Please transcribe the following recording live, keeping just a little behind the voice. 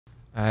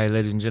All right,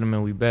 ladies and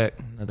gentlemen, we back.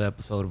 Another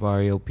episode of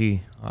REOP,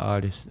 our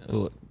artist.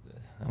 Oh,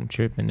 I'm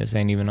tripping. This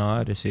ain't even our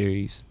artist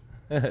series.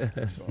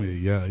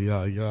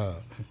 Yeah.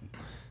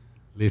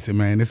 Listen,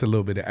 man, it's a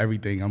little bit of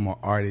everything. I'm an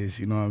artist,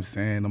 you know what I'm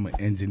saying? I'm an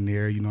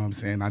engineer, you know what I'm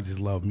saying? I just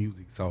love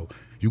music. So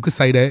you could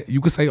say that. You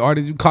could say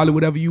artist. You call it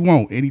whatever you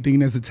want. Anything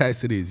that's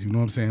attached to this, you know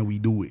what I'm saying? We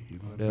do it. You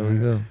know what There I'm we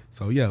saying? go.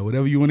 So, yeah,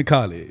 whatever you want to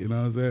call it, you know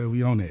what I'm saying?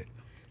 We on that.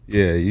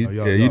 Yeah, you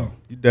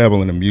you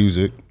dabble in the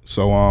music.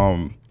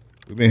 So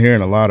we've been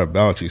hearing a lot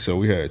about you. So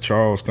we had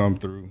Charles come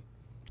through.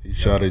 He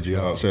shouted you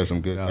out, said some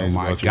good things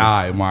about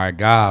you. My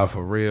guy,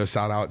 for real.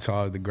 Shout out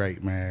Charles the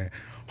Great, man.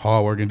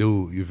 Hard working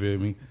dude, you feel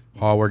me?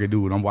 Hard working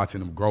dude. I'm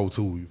watching him grow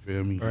too, you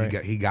feel me? Right.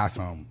 He got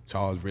something.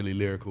 Charles really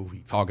lyrical. He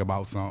talk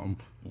about something.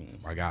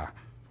 My guy,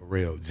 for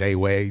real. J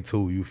Wade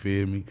too, you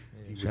feel me?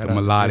 With shout the out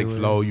melodic to J.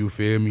 flow, you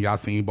feel me? I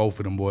seen both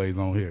of them boys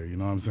on here, you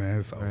know what I'm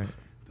saying? So Right.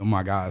 them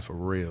my guys for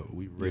real.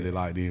 We really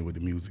locked in with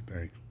the music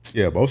thing.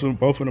 Yeah, both of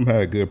them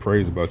had good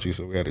praise about you,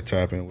 so we had to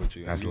tap in with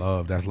you. That's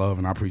love,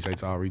 and I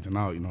appreciate y'all reaching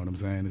out, you know what I'm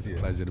saying? It's a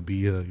pleasure to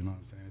be here, you know what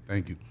I'm saying?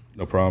 Thank you.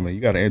 No problem. And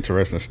you got an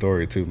interesting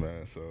story too,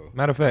 man. So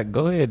Matter of fact,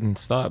 go ahead and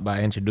start by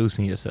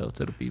introducing yourself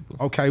to the people.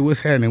 Okay, what's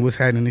happening?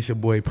 It's your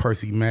boy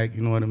Percy Macc,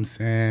 you know what I'm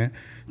saying?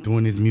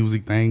 Doing this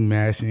music thing,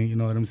 mashing, you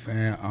know what I'm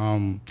saying?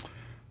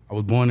 I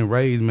was born and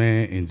raised,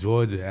 man, in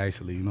Georgia,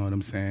 actually, you know what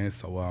I'm saying?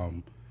 So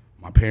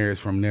my parents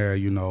from there,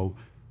 you know,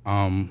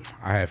 I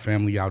had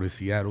family out in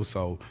Seattle,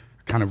 so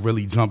kind of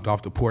really jumped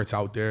off the porch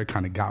out there,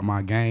 kind of got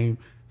my game.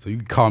 So you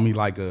could call me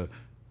like a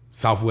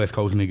Southwest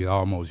Coast nigga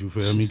almost, you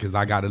feel me? Because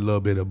I got a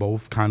little bit of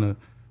both kind of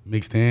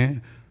mixed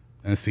in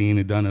and seen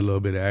and done a little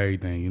bit of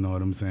everything, you know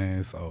what I'm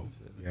saying? So,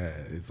 yeah,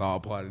 it's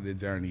all part of the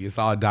journey. It's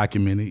all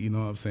documented, you know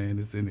what I'm saying?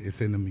 It's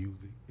in the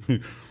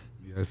music.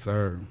 Yes,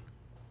 sir.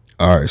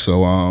 all right, so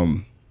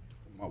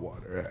My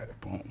water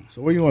at boom.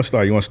 so where you want to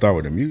start? You want to start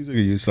with the music, or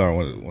you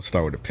want to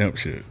start with the pimp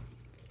shit?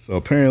 So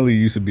apparently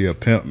you used to be a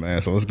pimp,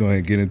 man. So let's go ahead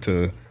and get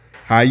into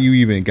how you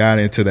even got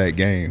into that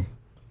game.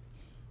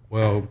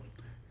 Well,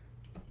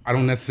 I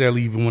don't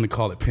necessarily even want to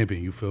call it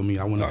pimping, you feel me?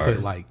 I want to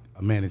put like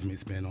a management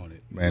spin on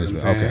it.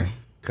 Management, okay.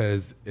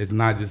 Because it's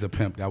not just a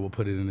pimp that will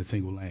put it in a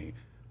single lane.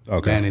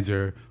 Okay.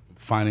 Manager,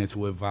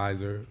 financial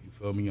advisor, you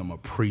feel me? I'm a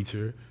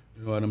preacher,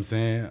 you know what I'm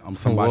saying? I'm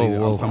somebody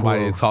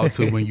to talk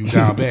to when you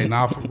down bad.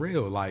 Nah, for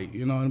real, like,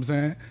 you know what I'm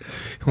saying?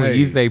 When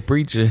you say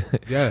preacher,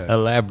 Yeah.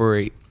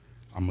 elaborate.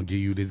 I'm going to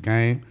give you this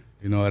game.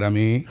 You know what I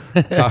mean?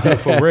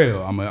 For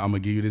real, I'm gonna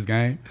give you this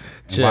game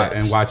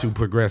and watch you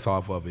progress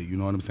off of it. You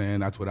know what I'm saying?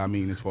 That's what I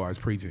mean as far as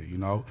preaching. You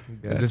know,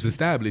 because it's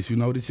established. You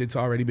know, this shit's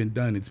already been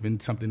done. It's been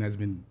something that's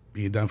been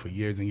being done for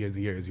years and years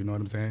and years. You know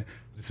what I'm saying?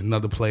 It's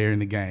another player in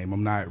the game.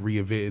 I'm not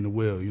reinventing the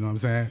wheel. You know what I'm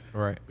saying?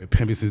 Right.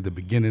 Pimping since the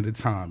beginning of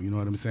the time. You know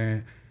what I'm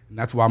saying? And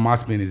that's why my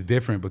spin is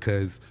different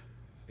because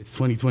it's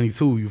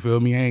 2022. You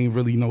feel me? Ain't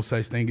really no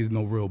such thing as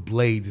no real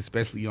blades,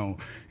 especially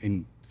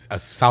in a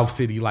South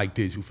City like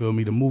this, you feel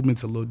me? The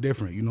movement's a little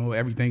different, you know?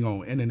 Everything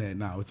on internet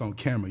now, it's on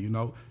camera, you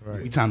know?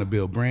 Right. We trying to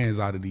build brands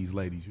out of these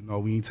ladies, you know?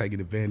 We ain't taking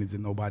advantage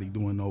of nobody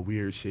doing no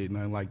weird shit,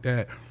 nothing like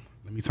that.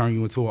 Let me turn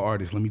you into an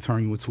artist. Let me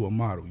turn you into a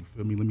model, you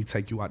feel me? Let me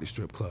take you out the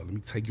strip club. Let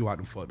me take you out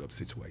in fucked up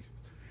situations.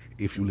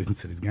 If you listen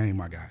to this game,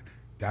 my guy,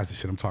 that's the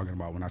shit I'm talking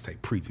about when I say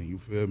preaching, you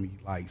feel me?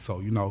 Like, so,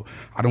 you know,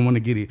 I don't want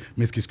to get it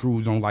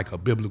misconstrued on like a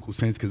biblical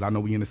sense because I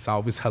know we in the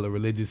South, it's hella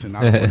religious and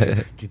I don't want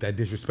to get that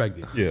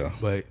disrespected. Yeah.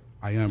 But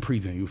I am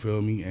preaching, you feel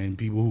me? And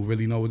people who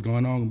really know what's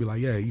going on will be like,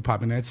 yeah, you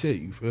popping that shit,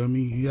 you feel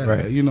me? Yeah,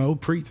 Right. you know,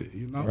 preach it,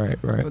 you know?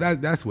 Right. So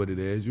that's what it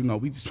is, you know?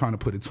 We just trying to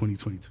put a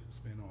 2022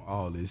 spin on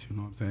all this, you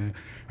know what I'm saying?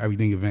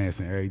 Everything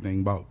advancing, everything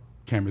about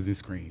cameras and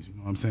screens, you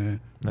know what I'm saying?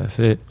 That's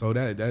it. So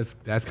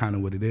that's kind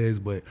of what it is,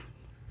 but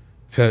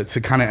to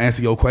kind of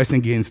answer your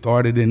question, getting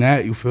started in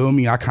that, you feel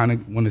me? I kind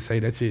of want to say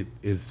that shit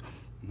is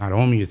not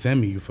on me, it's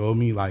in me, you feel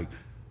me? Like,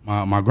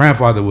 my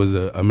grandfather was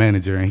a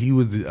manager, and he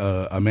was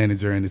a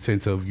manager in the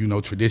sense of, you know,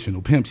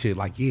 traditional pimp shit.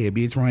 Like, yeah,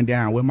 bitch, run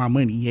down, where my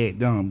money at?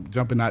 Dumb,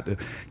 jumping out the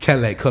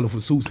Cadillac,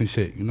 colorful suits and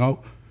shit, you know?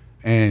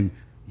 And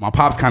my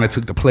pops kind of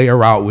took the player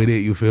route with it,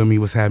 you feel me?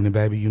 What's happening,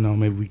 baby? You know,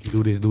 maybe we can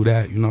do this, do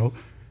that, you know?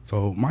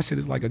 So my shit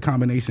is like a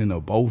combination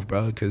of both,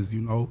 bro, because,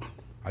 you know,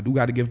 I do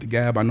got to give the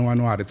gab. I know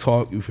how to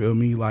talk, you feel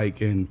me?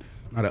 Like, and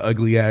I'm not an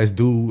ugly-ass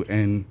dude,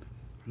 and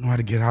I know how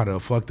to get out of a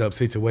fucked up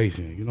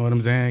situation, you know what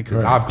I'm saying?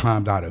 Because I've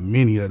climbed out of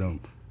many of them.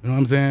 You know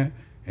what I'm saying?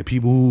 And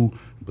people who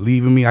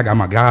believe in me, I got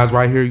my guys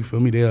right here, you feel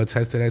me? They'll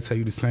attest to that, tell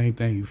you the same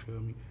thing, you feel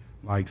me?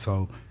 Like,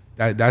 so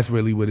that's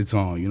really what it's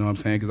on, you know what I'm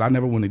saying? Because I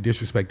never want to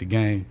disrespect the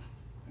game,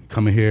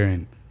 come in here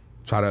and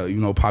try to, you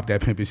know, pop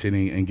that pimping shit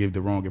and give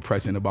the wrong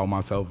impression about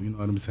myself, you know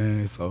what I'm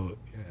saying? So,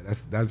 yeah,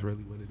 that's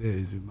really what it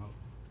is, you know?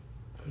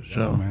 For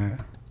sure. Yeah,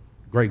 man.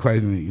 Great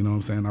question, you know what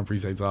I'm saying? I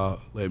appreciate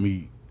y'all letting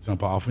me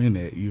jump off in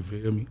that, you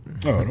feel me?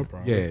 Oh, no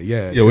problem.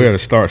 Yeah, we had to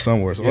start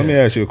somewhere. So let me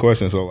ask you a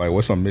question. So, like,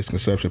 what's some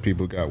misconception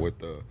people got with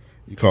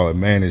you call it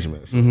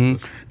management? So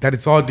that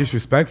it's all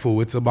disrespectful.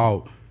 It's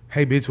about,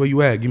 hey, bitch, where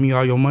you at? Give me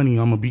all your money.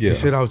 I'm going to beat the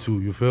shit out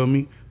you feel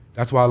me?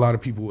 That's why a lot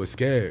of people are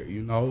scared,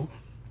 you know?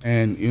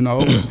 And, you know,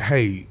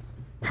 hey,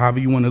 however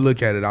you want to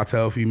look at it. I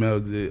tell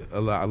females that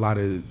a lot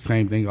of the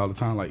same thing all the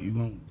time. Like, you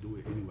gonna do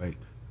it anyway.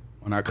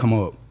 When I come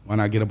up, when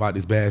I get about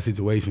this bad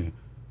situation,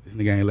 this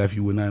nigga ain't left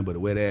you with nothing but a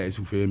wet ass,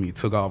 you feel me? It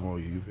took off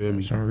on you, you feel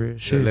me? Some real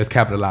shit. Let's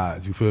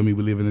capitalize, you feel me?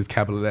 We live in this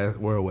capitalist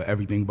world where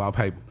everything about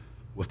paper.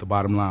 What's the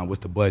bottom line?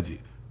 What's the budget?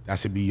 That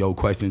should be your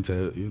question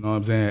to, you know what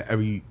I'm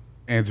saying?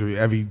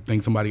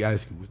 Everything somebody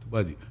asks you, what's the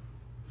budget?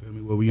 Feel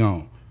me? What we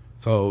on?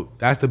 So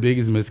that's the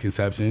biggest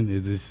misconception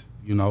is this,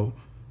 you know,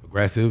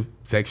 aggressive,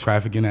 sex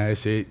trafficking ass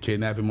shit,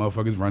 kidnapping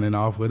motherfuckers, running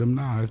off with them.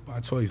 Nah, it's by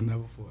choice,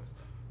 never forced.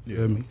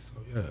 Feel me? So,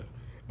 yeah.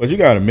 But you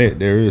gotta admit,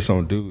 there is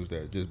some dudes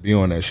that just be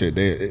on that shit.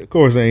 They, of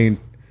course, every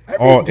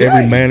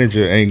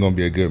manager ain't gonna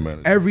be a good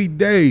manager. Every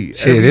day.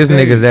 Shit, there's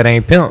niggas that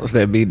ain't pimps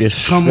that be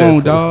disrespectful. Come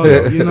on,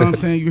 dog. You know what I'm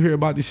saying? You hear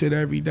about this shit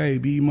every day.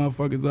 Beating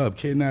motherfuckers up,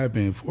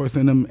 kidnapping,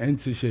 forcing them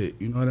into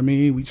shit. You know what I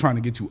mean? We trying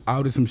to get you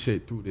out of some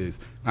shit through this,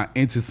 not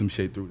into some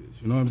shit through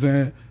this. You know what I'm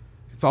saying?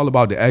 It's all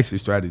about the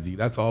exit strategy.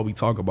 That's all we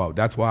talk about.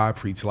 That's why I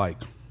preach like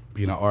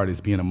being an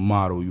artist, being a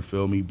model, you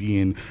feel me?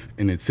 Being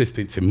an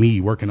assistant to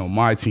me, working on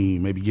my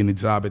team, maybe getting a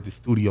job at the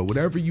studio,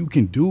 whatever you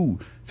can do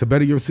to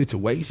better your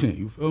situation,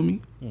 you feel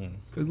me?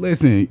 Because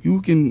listen, you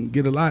can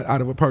get a lot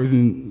out of a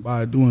person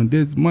by doing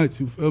this much,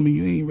 you feel me?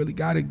 You ain't really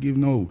got to give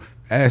no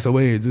ass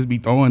away and just be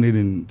throwing it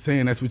and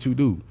saying that's what you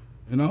do,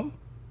 you know?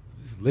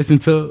 Just listen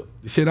to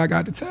the shit I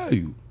got to tell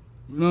you.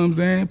 You know what I'm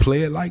saying?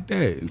 Play it like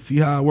that and see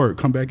how it work.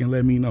 Come back and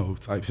let me know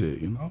type shit,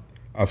 you know?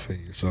 I feel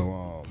you.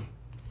 So,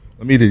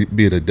 let me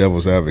be the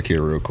devil's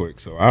advocate real quick.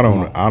 So I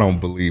don't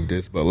believe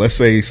this, but let's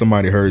say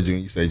somebody heard you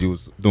and you said you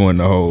was doing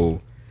the whole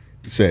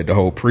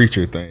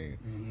preacher thing.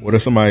 Mm-hmm. What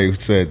if somebody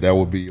said that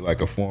would be like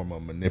a form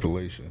of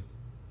manipulation?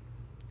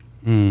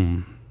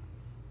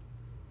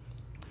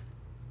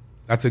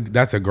 That's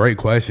a great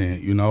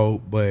question, you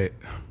know, but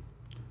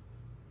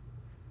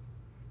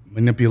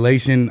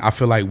manipulation, I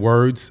feel like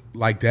words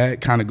like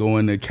that kind of go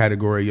in the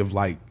category of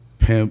like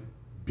pimp,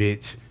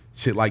 bitch,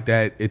 shit like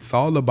that. It's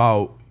all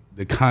about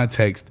the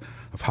context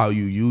of how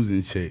you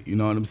using shit, you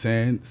know what I'm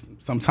saying?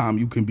 Sometimes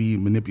you can be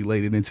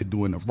manipulated into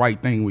doing the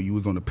right thing when you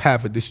was on the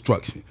path of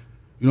destruction.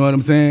 You know what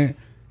I'm saying?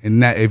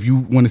 And that if you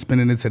want to spin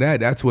it into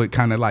that, that's what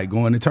kind of like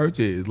going to church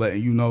is,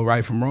 letting you know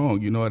right from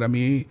wrong, you know what I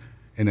mean?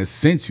 In a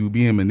sense, you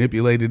being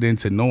manipulated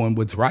into knowing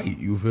what's right,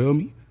 you feel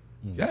me?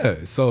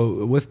 Yeah,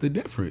 so what's the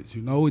difference?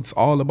 You know, it's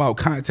all about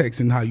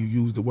context and how you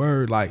use the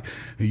word. Like,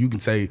 you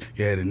can say,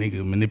 yeah, the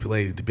nigga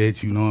manipulated the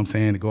bitch, you know what I'm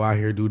saying, to go out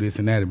here, do this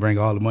and that and bring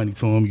all the money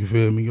to him, you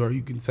feel me? Or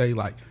you can say,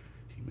 like,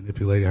 he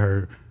manipulated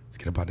her to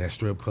get up out that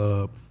strip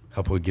club,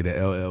 help her get an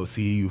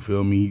LLC, you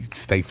feel me?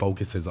 Stay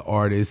focused as an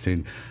artist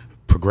and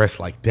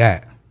progress like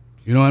that.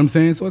 You know what I'm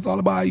saying? So it's all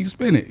about how you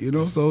spin it, you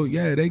know? So,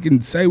 yeah, they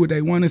can say what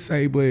they want to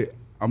say, but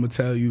I'm going to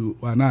tell you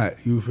why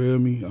not, you feel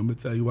me? I'm going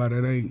to tell you why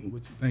that ain't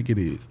what you think it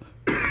is.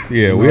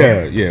 Yeah,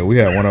 we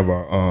had one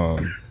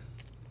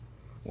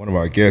of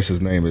our guests.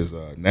 His name is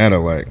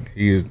Nadalak.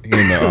 He in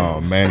the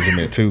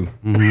management too,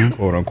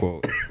 quote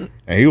unquote.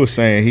 And he was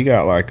saying he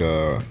got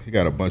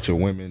a bunch of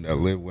women that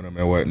live with him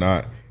and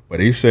whatnot. But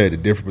he said the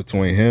difference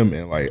between him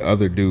and like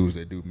other dudes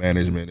that do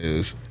management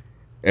is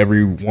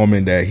every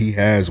woman that he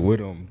has with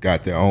him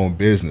got their own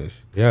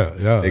business.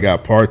 Yeah. They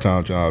got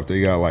part-time jobs.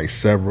 They got like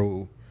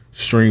several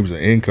streams of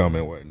income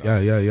and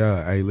whatnot.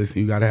 Yeah. Hey, listen,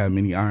 you gotta have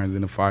many irons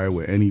in the fire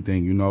with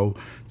anything, you know.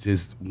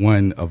 Just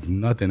one of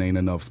nothing ain't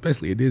enough,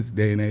 especially at this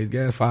day and age.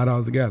 Gas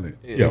 $5 a gallon.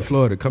 Yeah,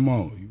 Florida, come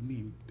on. You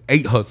need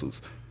 8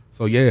 hustles.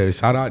 So yeah,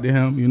 shout out to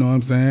him, you know what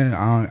I'm saying?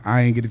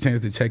 I ain't get a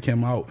chance to check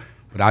him out,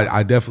 but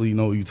I definitely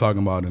know what you're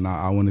talking about, and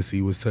I want to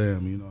see what's to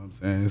him, you know what I'm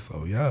saying?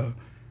 So yeah.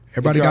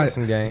 Everybody got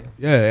some game.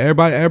 Yeah,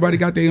 everybody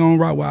got their own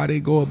route, why they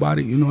go about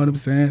it, you know what I'm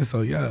saying?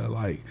 So yeah,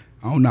 like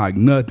I don't knock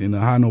nothing or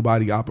how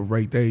nobody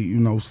operate their, you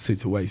know,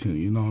 situation.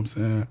 You know what I'm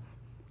saying?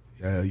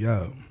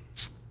 Yeah.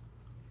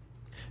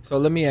 So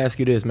let me ask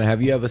you this, man.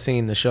 Have you ever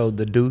seen the show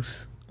The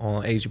Deuce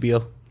on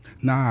HBO?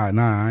 Nah,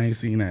 I ain't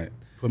seen that.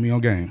 Put me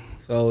on game.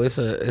 So it's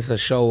a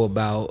show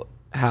about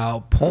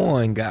how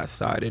porn got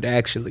started,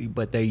 actually,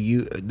 but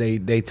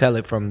they tell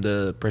it from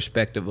the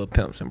perspective of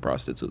pimps and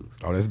prostitutes.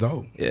 Oh, that's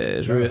dope. Yeah,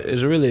 it's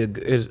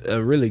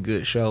a really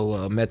good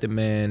show. Method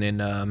Man and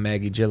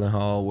Maggie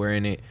Gyllenhaal were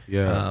in it.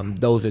 Yeah,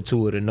 those are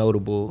two of the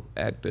notable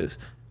actors.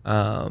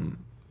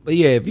 But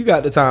yeah, if you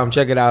got the time,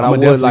 check it out. I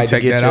would like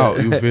check to get that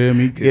out. You feel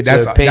me?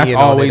 That's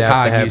always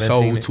how I get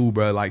shows too,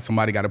 bro. Like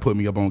somebody got to put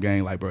me up on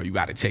game. Like, bro, you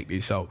got to check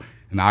this show.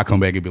 And I come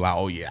back and be like,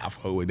 oh yeah, I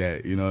fuck with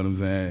that. You know what I'm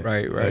saying?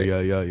 Right.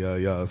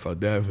 Yeah. So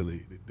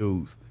definitely the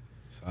dudes.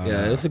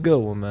 It's a good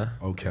one, man.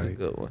 Okay, it's a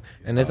good one,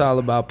 and it's all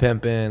about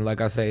pimping.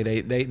 Like I say,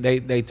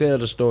 they tell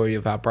the story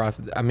of how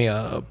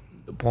the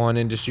porn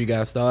industry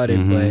got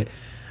started,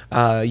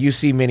 but you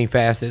see many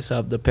facets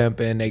of the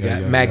pimping. They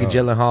got Maggie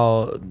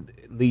Gyllenhaal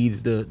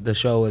leads the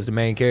show as the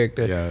main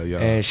character,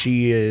 and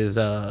she is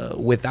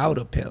without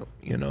a pimp.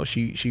 You know,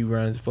 she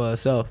runs for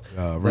herself.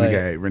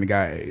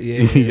 Renegade.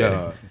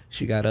 Yeah.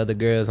 She got other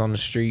girls on the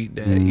street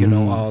that, you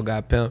know, all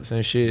got pimps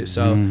and shit.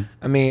 So,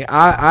 I mean,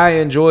 I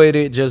enjoyed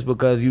it just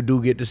because you do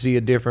get to see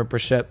a different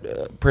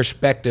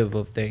perspective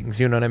of things.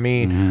 You know what I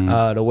mean?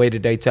 The way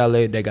that they tell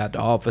it, they got the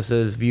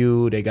officer's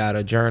view, they got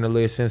a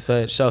journalist and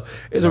such. So,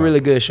 it's a really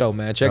good show,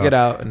 man. Check it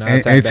out.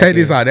 And check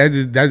this out. That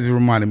just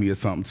reminded me of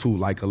something, too.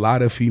 Like, a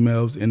lot of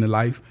females in the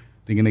life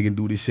thinking they can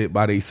do this shit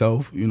by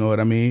themselves. You know what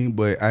I mean?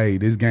 But, hey,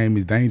 this game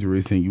is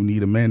dangerous, and you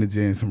need a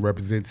manager and some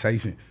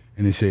representation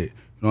in this shit.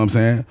 You know what I'm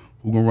saying?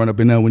 Who gonna run up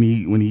in there when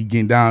he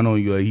getting down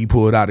on you, or he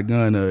pulled out a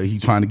gun, or he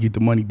trying to get the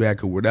money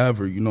back or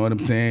whatever, you know what I'm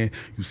saying?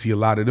 You see a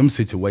lot of them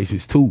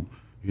situations too,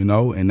 you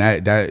know, and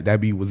that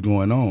be what's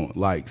going on.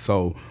 Like,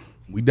 so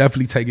we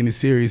definitely taking it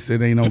serious. It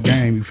ain't no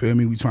game, you feel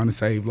me? We trying to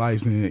save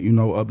lives and, you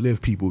know,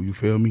 uplift people, you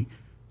feel me?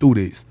 Through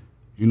this.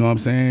 You know what I'm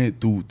saying?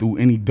 Through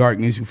any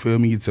darkness, you feel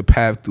me? It's a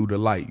path through the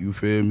light, you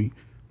feel me?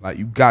 Like,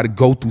 you gotta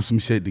go through some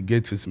shit to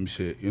get to some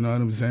shit, you know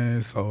what I'm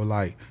saying? So,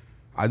 like,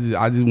 I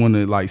just want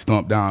to, like,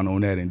 stomp down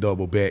on that and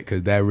double back,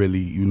 because that really,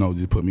 you know,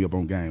 just put me up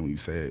on game when you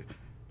said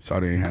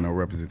Shawty ain't had no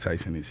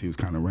representation and she was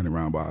kind of running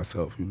around by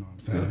herself, you know what I'm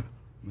saying?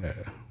 Yeah.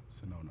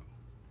 So, no.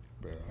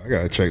 Bro, I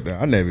got to check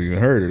that. I never even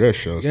heard of that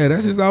show. Yeah,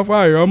 that's just out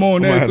fire. I'm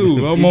on that, too.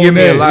 You give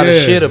me a lot of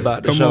shit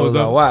about the shows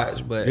I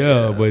watch, but...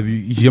 Yeah, but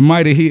you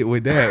might have hit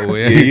with that.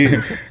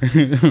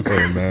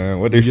 Hey, man,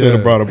 what they said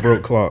about a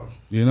broke clock.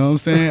 You know what I'm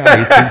saying?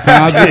 Hey, 2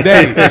 times a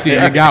day.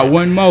 Shit, you got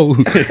one more.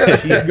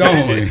 Keep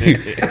going.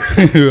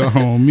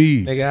 On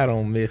me. Nigga, I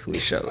don't miss with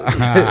shows. All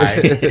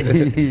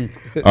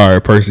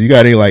right, Percy, you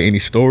got any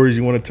stories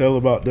you want to tell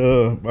about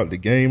the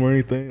game or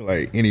anything?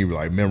 Like, any,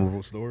 like,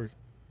 memorable stories?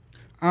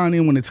 I don't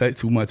even want to touch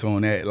too much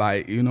on that.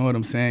 Like, you know what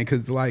I'm saying?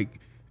 Because, like,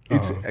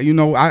 it's, you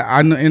know,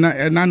 I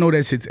know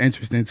that shit's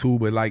interesting, too,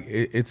 but, like,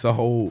 it's a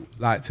whole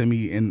lot to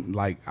me. And,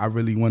 like, I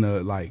really want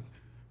to, like,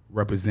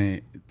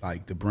 represent,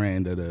 like, the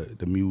brand of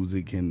the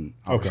music and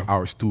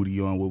our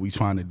studio and what we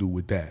trying to do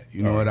with that.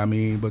 You know what I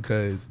mean?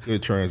 Because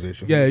good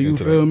transition. Yeah, you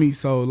feel me?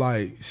 So,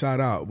 like, shout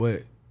out.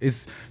 But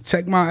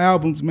check my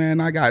albums, man.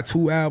 I got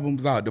 2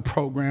 albums out, The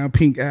Program,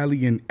 Pink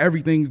Alley, and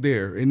everything's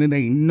there. And it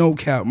ain't no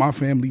cap. My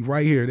family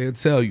right here, they'll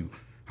tell you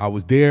I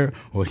was there,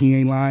 or he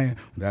ain't lying.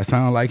 That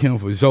sound like him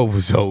for sure,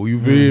 for sure. You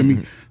feel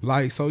me?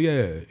 Like, so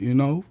yeah, you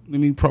know,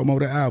 let me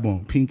promote the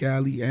album, Pink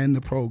Alley and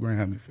The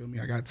Program. You feel me?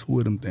 I got 2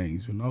 of them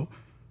things, you know?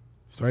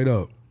 Straight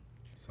up.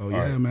 So,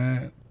 yeah, right,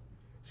 man.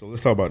 So,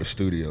 let's talk about the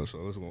studio. So,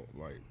 let's go,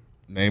 like,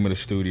 name of the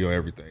studio,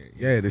 everything.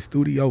 Yeah, the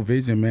studio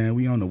vision, man.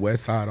 We on the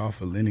west side off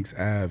of Lenox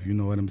Ave. You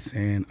know what I'm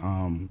saying?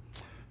 I'm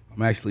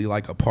actually,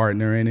 like, a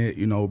partner in it.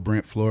 You know,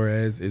 Brent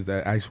Flores is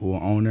the actual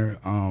owner.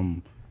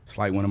 It's,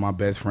 like, one of my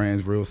best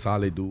friends, real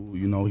solid dude.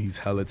 You know, he's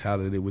hella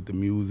talented with the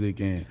music.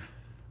 And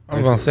I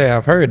was going to say,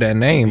 I've heard that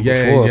name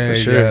before, for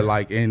sure. Yeah,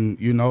 like, and,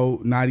 you know,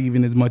 not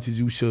even as much as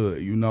you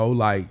should, you know,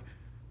 like,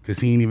 because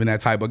he ain't even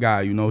that type of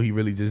guy, you know. He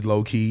really just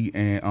low-key,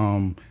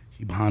 and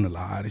he behind a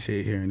lot of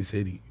shit here in the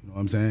city, you know what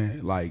I'm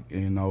saying? Like,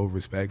 you know,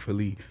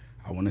 respectfully,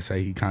 I want to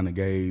say he kind of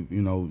gave,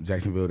 you know,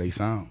 Jacksonville they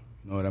sound,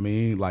 you know what I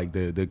mean? Like,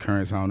 the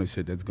current sound and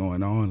shit that's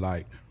going on,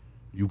 like,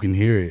 you can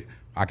hear it.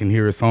 I can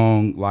hear a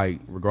song, like,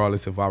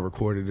 regardless if I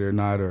recorded it or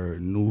not, or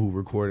knew who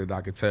recorded it,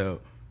 I could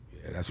tell,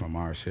 yeah, that's from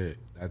our shit.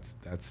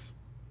 That's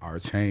our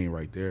chain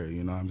right there,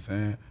 you know what I'm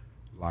saying?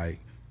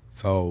 Like,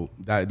 so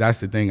that's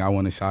the thing. I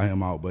want to shout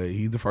him out, but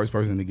he's the first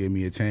person to give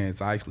me a chance.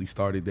 I actually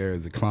started there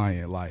as a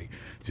client, like,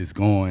 just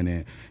going,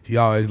 and he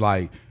always,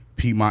 like,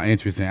 piqued my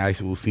interest in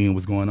actual seeing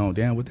what's going on.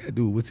 Damn, what that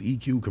do? What's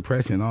EQ,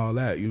 compression, all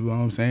that? You know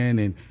what I'm saying?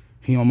 And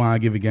he don't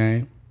mind give a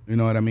game. You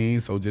know what I mean?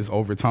 So just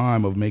over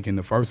time of making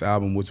the first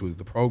album, which was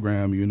The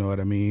Program, you know what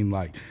I mean?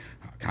 Like,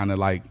 I kind of,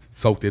 like,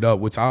 soaked it up,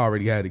 which I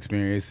already had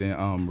experience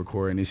in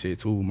recording this shit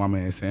too. My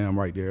man Sam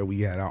right there, we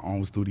had our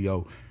own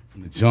studio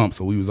from the jump,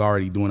 so we was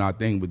already doing our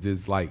thing, but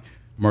just, like,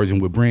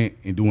 merging with Brent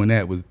and doing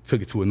that took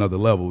it to another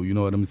level, you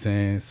know what I'm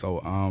saying? So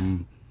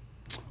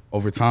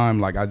over time,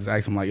 like, I just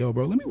asked him, like, yo,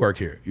 bro, let me work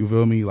here, you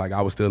feel me? Like,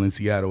 I was still in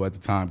Seattle at the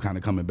time, kind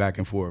of coming back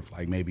and forth,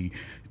 like, maybe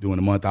doing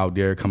a month out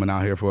there, coming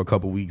out here for a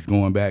couple weeks,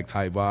 going back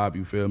type vibe,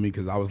 you feel me?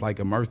 Because I was, like,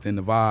 immersed in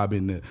the vibe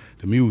and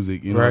the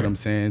music, you know what I'm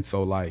saying?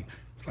 So, like,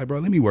 it's like, bro,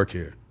 let me work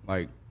here.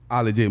 Like, I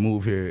legit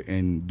move here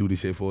and do this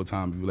shit full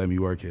time if you let me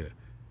work here.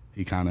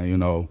 He kind of, you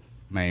know,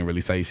 man, ain't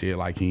really say shit,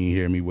 like he ain't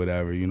hear me,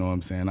 whatever, you know what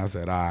I'm saying? I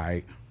said, all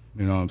right,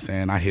 you know what I'm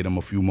saying? I hit him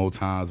a few more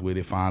times with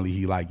it. Finally,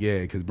 he like, yeah,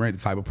 because Brent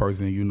the type of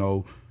person, you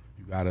know,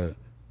 you got to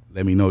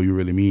let me know you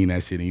really mean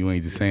that shit and you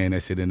ain't just saying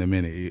that shit in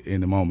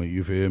the moment,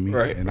 you feel me?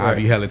 Right, and I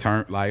be hella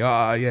turned, like,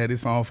 oh, yeah,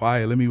 this on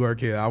fire, let me work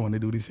here. I want to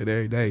do this shit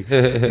every day.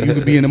 You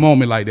could be in the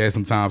moment like that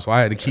sometimes, so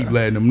I had to keep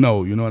letting him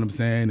know, you know what I'm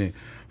saying? And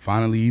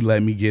finally, he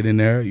let me get in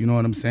there, you know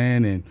what I'm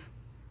saying? And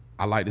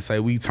I like to say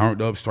we turned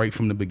up straight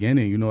from the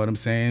beginning, you know what I'm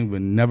saying?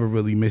 But never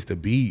really missed a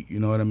beat, you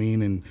know what I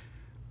mean? And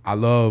I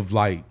love,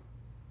 like,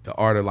 the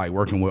art of, like,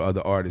 working with other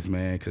artists,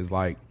 man, because,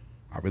 like,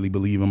 I really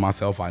believe in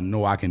myself. I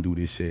know I can do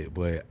this shit,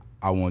 but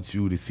I want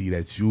you to see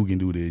that you can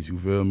do this, you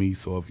feel me?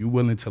 So if you're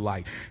willing to,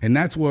 like, and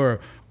that's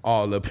where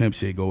all the pimp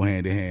shit go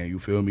hand in hand, you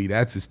feel me?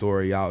 That's the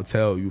story I'll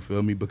tell, you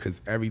feel me?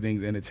 Because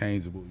everything's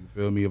interchangeable, you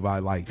feel me? If I,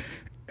 like,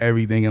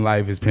 everything in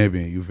life is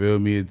pimping. You feel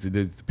me? It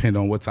depends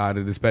on what side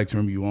of the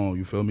spectrum you on.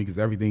 You feel me? Because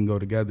everything go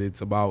together.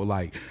 It's about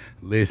like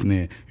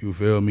listening. You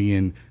feel me?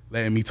 And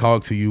letting me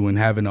talk to you and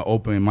having an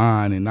open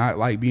mind and not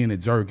like being a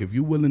jerk. If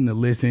you willing to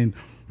listen,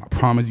 I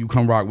promise you,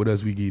 come rock with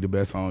us. We give you the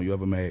best song you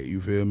ever made.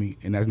 You feel me?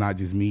 And that's not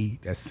just me.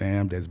 That's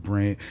Sam. That's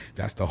Brent.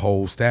 That's the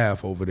whole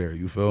staff over there.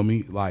 You feel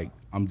me? Like,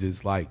 I'm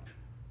just like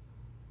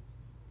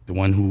the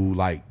one who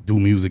like do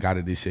music out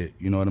of this shit.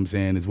 You know what I'm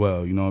saying as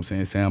well. You know what I'm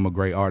saying? Sam, a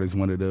great artist,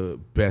 one of the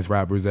best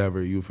rappers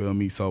ever. You feel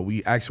me? So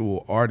we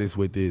actual artists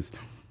with this.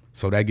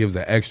 So that gives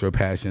an extra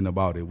passion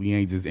about it. We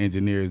ain't just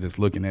engineers that's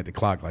looking at the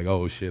clock like,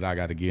 oh shit, I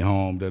got to get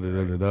home. Da da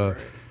da da da.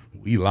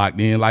 We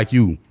locked in like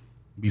you.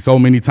 Be so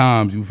many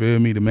times, you feel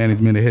me? The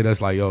management hit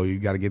us like, yo, you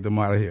got to get them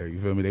out of here. You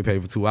feel me? They pay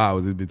for 2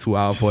 hours. It's been 2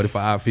 hours,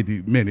 45,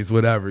 50 minutes,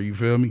 whatever. You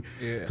feel me?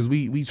 Yeah. Because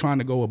we trying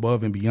to go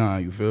above and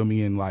beyond. You feel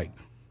me? And like,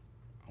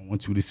 I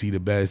want you to see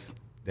the best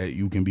that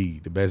you can be,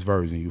 the best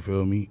version. You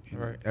feel me?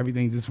 Right.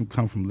 Everything just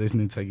come from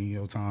listening, taking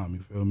your time. You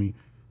feel me?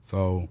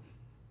 So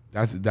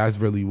that's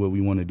really what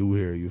we want to do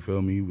here. You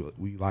feel me?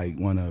 We like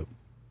want to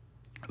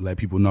let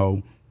people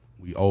know.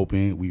 We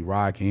open, we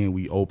rocking,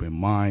 we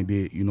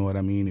open-minded, you know what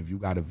I mean? If you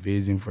got a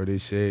vision for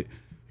this shit,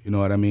 you know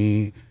what I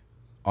mean?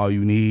 All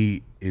you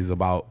need is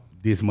about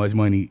this much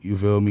money, you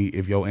feel me?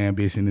 If your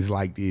ambition is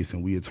like this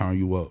and we'll turn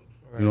you up.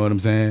 Right. You know what I'm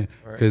saying?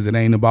 Because it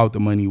ain't about the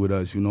money with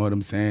us, you know what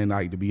I'm saying?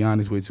 Like, to be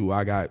honest with you,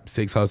 I got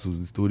 6 hustles.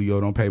 The studio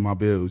don't pay my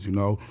bills, you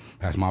know?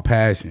 That's my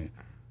passion.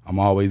 I'm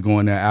always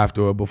going there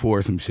after or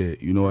before some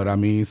shit, you know what I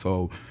mean?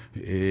 So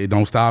it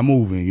don't stop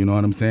moving, you know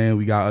what I'm saying?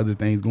 We got other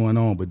things going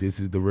on, but this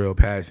is the real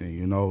passion,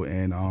 you know?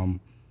 And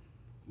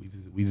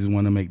we just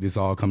want to make this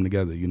all come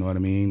together, you know what I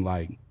mean?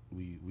 Like,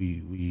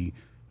 we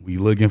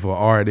looking for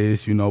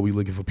artists, you know, we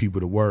looking for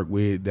people to work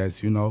with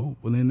that's, you know,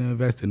 willing to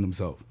invest in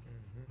themselves.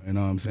 Mm-hmm. You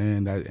know what I'm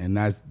saying?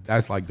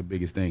 That's like the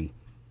biggest thing.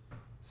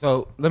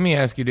 So let me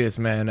ask you this,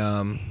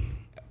 man.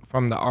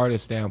 From the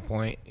artist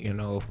standpoint, you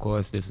know, of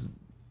course, this is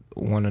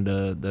one of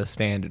the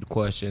standard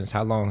questions.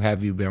 How long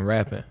have you been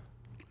rapping?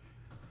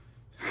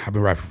 I've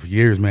been rapping for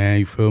years, man.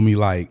 You feel me?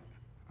 Like,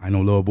 I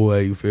know little boy,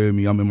 you feel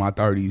me? I'm in my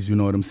 30s, you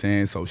know what I'm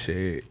saying? So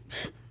shit,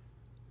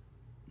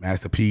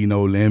 Master P,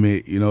 No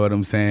Limit, you know what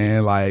I'm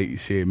saying? Like,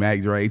 shit,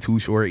 Mac Dre, Too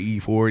Short,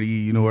 E40,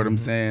 you know what I'm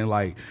saying?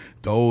 Like,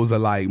 those are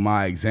like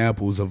my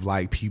examples of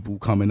like people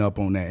coming up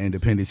on that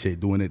independent shit,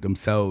 doing it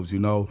themselves, you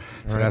know?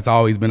 So that's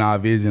always been our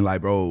vision,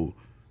 like, bro,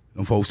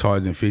 them folks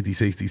charging $50,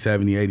 $60,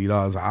 $70,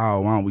 $80 an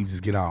hour. Why don't we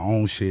just get our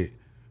own shit?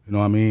 You know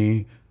what I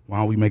mean? Why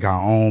don't we make our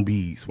own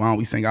beats? Why don't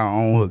we sing our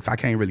own hooks? I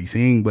can't really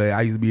sing, but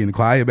I used to be in the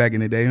choir back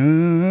in the day.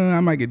 I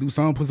might do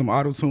something, put some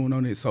auto-tune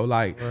on it. So,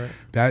 like,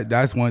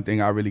 that's one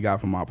thing I really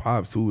got from my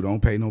pops, too. Don't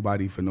pay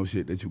nobody for no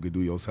shit that you could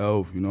do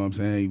yourself. You know what I'm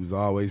saying? He was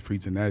always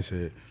preaching that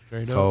shit.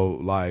 Straight so,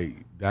 up.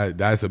 Like,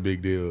 that's a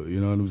big deal.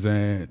 You know what I'm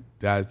saying?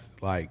 That's,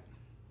 like,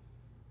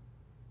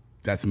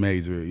 that's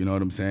major, you know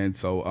what I'm saying?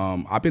 So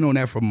I've been on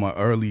that from an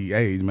early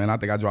age, man. I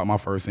think I dropped my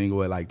first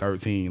single at like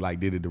 13, like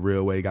did it the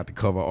real way, got the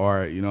cover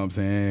art, you know what I'm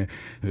saying?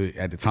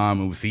 At the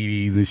time it was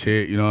CDs and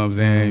shit, you know what I'm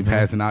saying?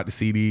 Passing out the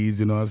CDs,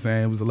 you know what I'm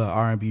saying? It was a little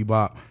R&B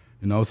bop,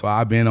 you know? So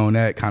I've been on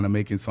that, kind of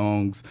making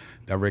songs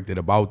directed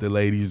about the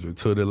ladies or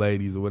to the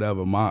ladies or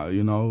whatever.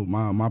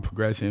 My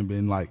progression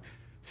been like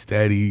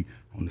steady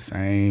on the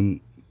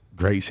same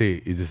great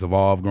shit. It just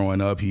evolved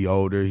growing up. He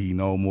older, he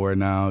know more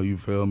now, you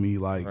feel me?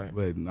 Like,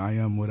 but I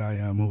am what I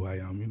am, who I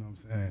am, you know what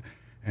I'm saying?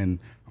 And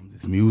I'm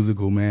just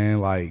musical, man.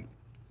 Like,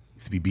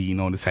 used to be beating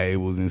on the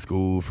tables in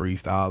school,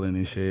 freestyling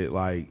and shit.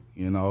 Like,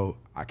 you know,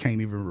 I can't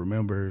even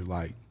remember,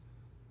 like,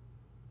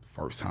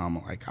 first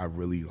time, like, I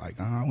really, like,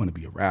 I want to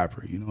be a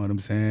rapper, you know what I'm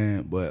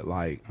saying? But,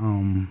 like,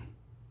 that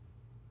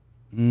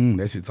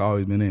shit's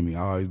always been in me.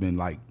 I've always been,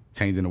 like,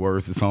 changing the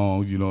words to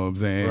songs, you know what I'm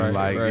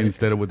saying?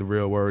 Instead of what the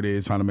real word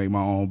is, trying to make my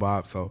own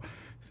bop. So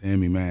it's in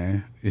me,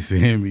 man. It's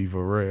in me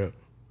for real.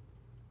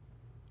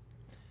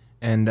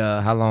 And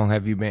how long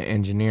have you been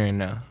engineering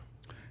now?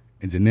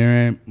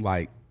 Engineering,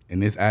 like, in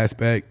this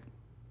aspect,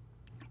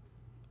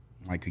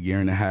 like 1.5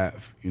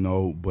 years, you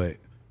know, but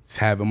just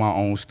having my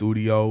own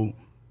studio,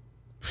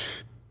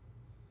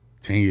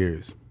 10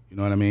 years, you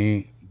know what I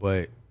mean?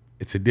 But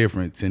it's a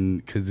difference, and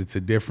because it's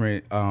a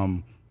different,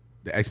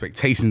 the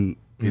expectation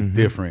is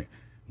different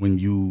when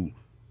you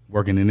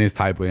working in this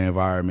type of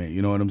environment,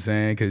 you know what I'm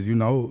saying? Because, you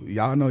know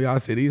y'all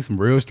city is some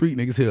real street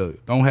niggas here.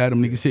 Don't have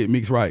them niggas shit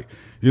mixed right.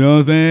 You know what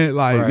I'm saying?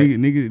 Like,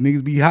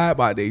 niggas be high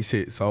about they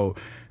shit. So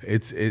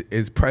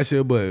it's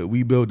pressure, but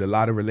we build a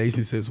lot of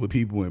relationships with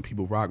people, and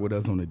people rock with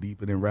us on a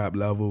deeper than rap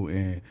level,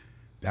 and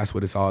that's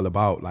what it's all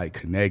about, like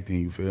connecting,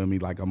 you feel me?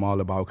 Like, I'm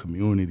all about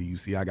community. You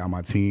see, I got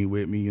my team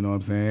with me, you know what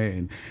I'm saying?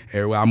 And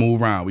everywhere I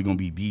move around, we gonna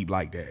be deep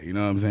like that, you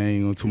know what I'm saying?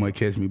 You gonna too much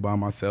catch me by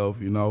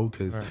myself, you know,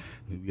 because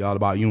we all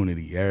about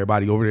unity.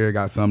 Everybody over there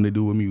got something to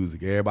do with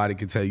music. Everybody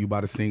can tell you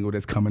about a single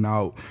that's coming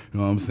out, you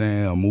know what I'm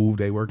saying? A move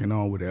they working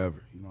on,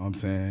 whatever, you know what I'm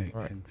saying?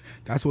 And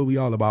that's what we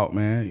all about,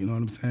 man, you know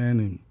what I'm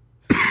saying?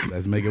 And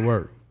let's make it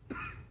work.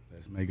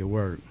 Let's make it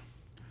work.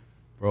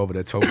 Bro over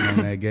there choking on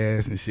that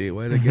gas and shit.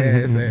 Where the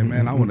gas at,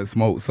 man? I want to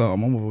smoke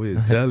something. I'm over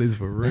here jealous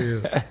for real.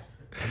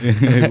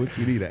 What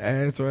you need, an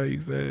ass, right? You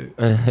said.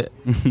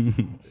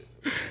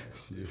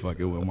 Just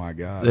fucking with my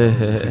guy.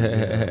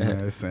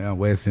 Man, Sam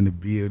West in the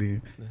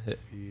building.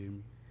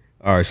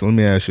 All right, so let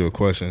me ask you a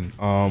question.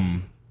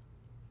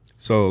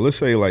 So let's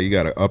say like you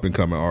got an up and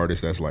coming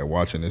artist that's like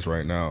watching this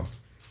right now.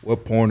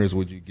 What pointers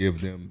would you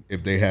give them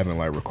if they haven't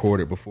like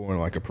recorded before in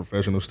like a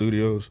professional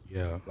studios?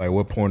 Yeah. Like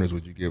what pointers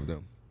would you give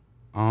them?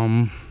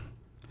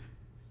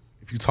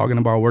 If you're talking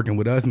about working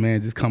with us, man,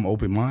 just come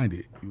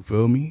open-minded. You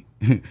feel me?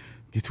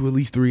 Get you at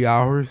least 3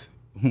 hours.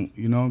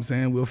 You know what I'm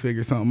saying? We'll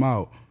figure something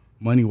out.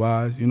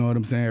 Money-wise, you know what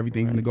I'm saying?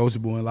 Everything's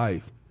negotiable in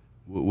life.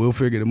 We'll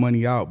figure the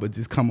money out, but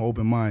just come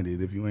open-minded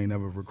if you ain't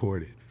never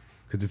recorded.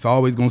 Because it's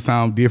always going to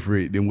sound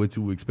different than what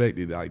you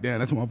expected. Like, damn,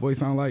 that's what my voice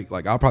sound like.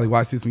 Like, I'll probably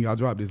watch this when y'all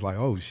drop this. Like,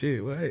 oh,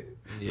 shit, what? Yeah.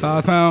 That's how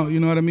I sound, you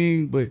know what I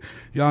mean? But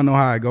y'all know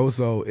how it goes,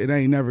 so it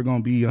ain't never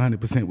going to be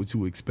 100% what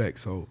you expect.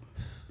 So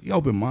be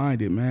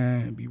open-minded,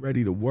 man. Be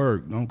ready to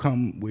work. Don't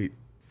come with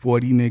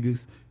 40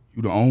 niggas.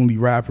 You the only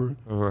rapper.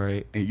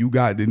 Right. And you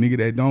got the nigga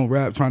that don't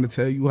rap trying to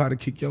tell you how to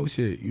kick your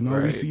shit. You know,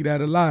 we see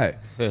that a lot.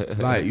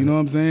 Like, you know what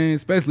I'm saying?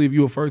 Especially if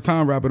you a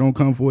first-time rapper, don't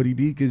come 40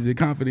 deep because your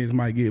confidence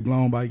might get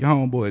blown by your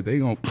homeboys. They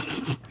gon'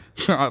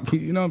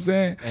 you know what I'm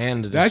saying?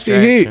 And that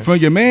shit hit from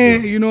your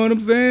man, you know what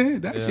I'm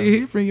saying? That shit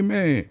hit from your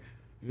man.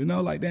 You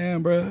know, like,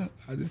 damn, bro,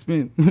 I just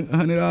spent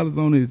 $100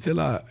 on this. Chill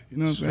out. You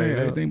know what I'm saying?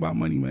 Everything about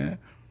money, man.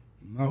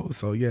 You know?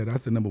 So, yeah,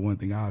 that's the number one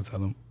thing I'll tell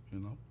them, you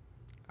know?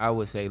 I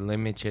would say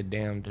limit your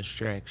damn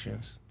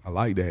distractions. I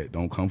like that.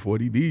 Don't come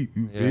 40 deep.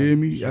 You feel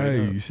me?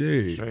 Hey,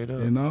 shit. Straight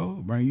up. You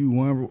know, bring you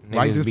one Niggas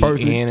righteous be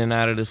person. in and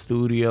out of the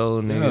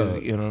studio,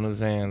 niggas. You know what I'm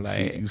saying?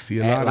 Like you see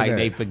a lot of like that.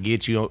 they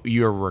forget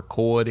you're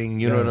recording.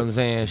 You know what I'm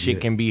saying?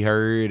 Shit can be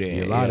heard.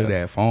 And, a lot of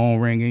that phone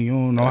ringing. You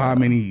don't know how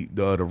many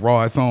the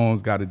raw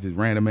songs got to just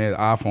random ass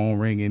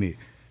iPhone ringing it.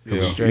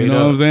 Straight you know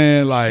up. what I'm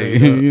saying? Like,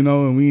 you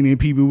know, and we ain't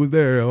people was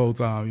there the whole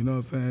time. You know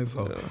what I'm saying?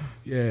 So,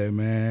 yeah,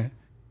 man.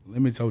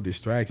 Limit your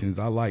distractions.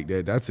 I like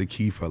that. That's a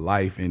key for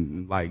life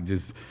and like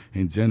just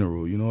in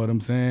general. You know what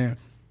I'm saying?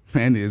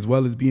 And as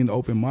well as being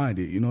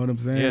open-minded. You know what I'm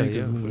saying?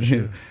 Yeah, for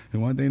sure. The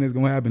one thing that's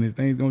going to happen is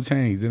things going to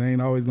change. It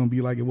ain't always going to be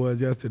like it was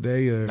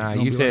yesterday. Or nah,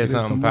 you said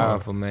something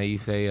powerful, man. You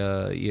say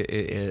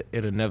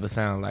it'll never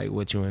sound like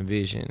what you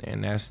envision,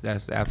 and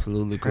that's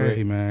absolutely correct.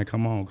 Hey, man,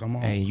 come on.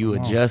 And you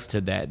adjust to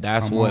that.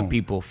 That's what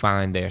people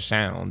find their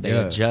sound. They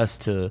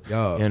adjust to,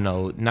 you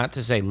know, not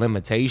to say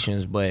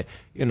limitations, but,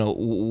 you know,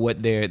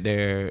 what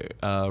their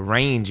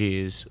range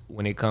is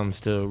when it comes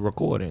to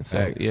recording.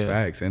 So,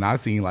 facts. And I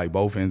seen like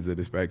both ends of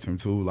the spectrum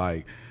too.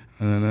 Like,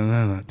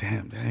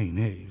 damn,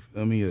 hey,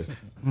 feel me?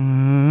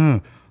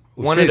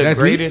 One of the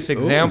greatest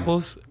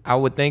examples I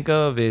would think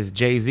of is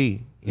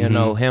Jay-Z. You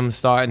know, him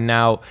starting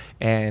out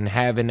and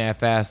having that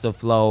faster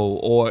flow,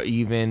 or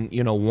even,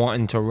 you know,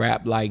 wanting to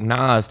rap like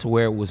Nas to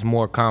where it was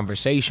more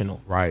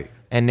conversational. Right.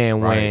 And then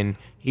when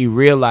he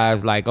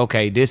realized, like,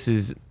 okay, this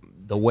is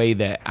the way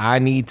that I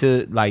need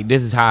to, like,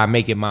 this is how I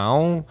make it my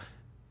own.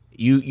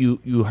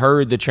 You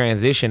heard the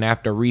transition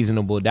after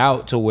Reasonable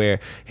Doubt to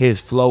where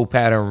his flow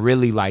pattern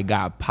really like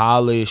got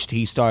polished.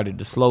 He started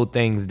to slow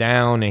things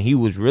down, and he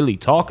was really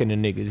talking to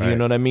niggas. You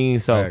know what I mean?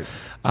 So,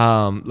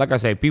 like I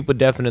say, people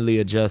definitely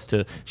adjust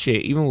to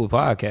shit, even with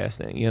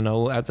podcasting. You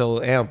know, I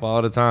told Amp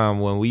all the time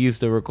when we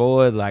used to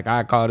record, like,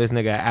 I call this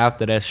nigga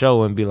after that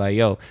show and be like,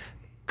 yo,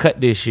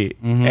 cut this shit.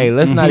 Hey,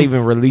 let's not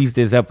even release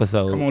this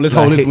episode. Come on, let's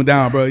hold this one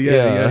down, bro.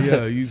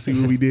 Yeah. You see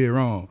what we did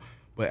wrong.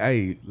 But,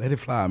 hey, let it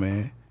fly,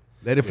 man.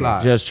 Let it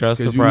fly. Just trust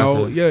the Know,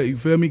 process. you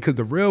feel me? Because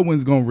the real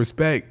ones gonna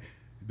respect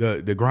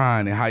the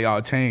grind and how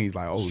y'all change.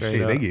 Like, oh,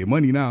 shit, they get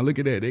money now. Look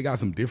at that. They got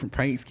some different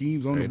paint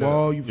schemes on the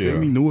wall. You feel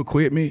me? New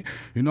equipment.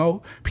 You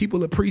know,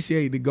 people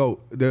appreciate the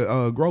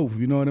growth.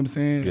 You know what I'm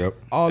saying? Yep.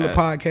 All the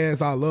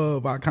podcasts I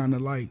love, I kind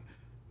of like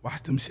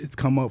watch them shits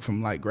come up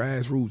from like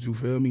grassroots. You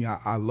feel me?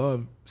 I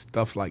love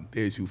stuff like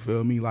this. You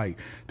feel me? Like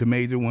the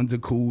major ones are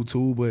cool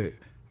too, but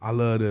I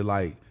love the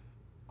like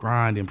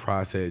grinding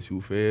process.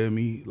 You feel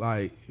me?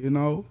 Like, you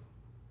know.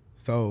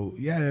 So,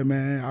 yeah,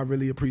 man, I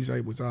really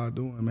appreciate what y'all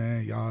doing,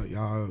 man.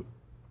 Y'all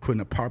putting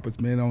a purpose,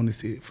 man, on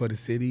for the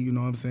city, you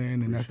know what I'm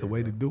saying? And that's the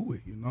way to do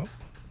it, you know?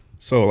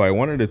 So, like,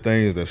 one of the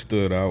things that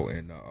stood out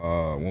in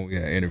when we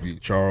had interviewed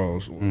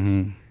Charles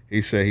was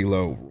he said he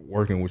loved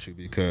working with you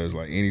because,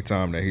 like,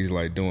 anytime that he's,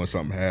 like, doing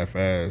something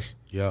half-assed,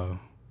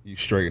 you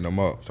straighten him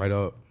up. Straight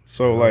up.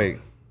 So,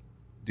 like,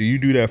 do you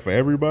do that for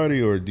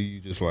everybody, or do you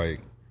just, like,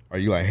 are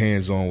you, like,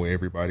 hands-on with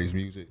everybody's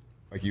music,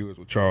 like you was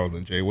with Charles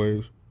and Jay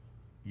Waves?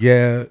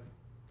 Yeah,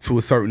 to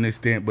a certain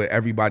extent, but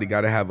everybody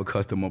got to have a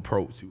custom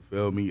approach, you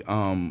feel me?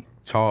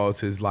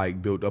 Charles has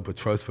like built up a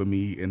trust for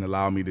me and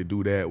allowed me to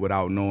do that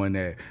without knowing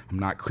that I'm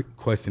not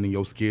questioning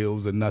your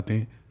skills or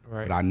nothing,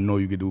 but I know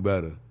you could do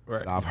better.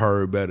 I've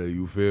heard better,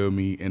 you feel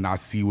me? And I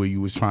see where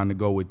you was trying to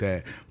go with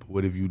that, but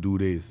what if you do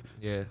this?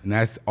 Yeah. And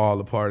that's all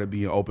a part of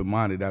being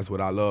open-minded. That's what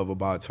I love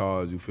about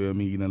Charles, you feel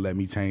me? He done let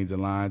me change the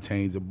line,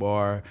 change the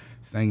bar,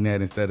 sing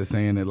that instead of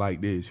saying it like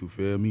this, you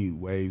feel me?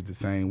 Waves the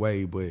same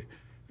way, but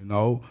You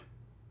know,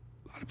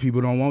 a lot of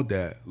people don't want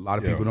that. A lot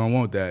of people don't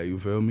want that. You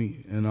feel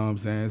me? You know what I'm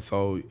saying?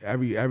 So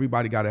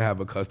everybody got to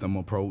have a custom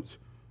approach,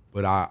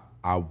 but I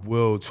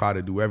will try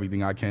to do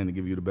everything I can to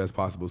give you the best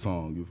possible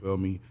song. You feel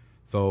me?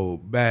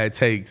 So bad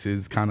takes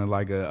is kind of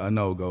like a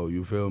no-go.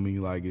 You feel me?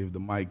 Like if the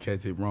mic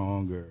catch it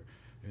wrong or,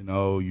 you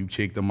know, you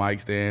kick the mic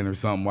stand or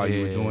something while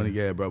you were doing it,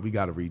 yeah, bro, we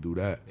got to redo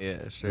that.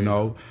 Yeah, sure. You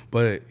know?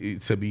 But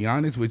to be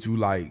honest with you,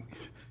 like,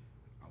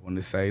 I want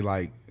to say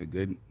like a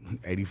good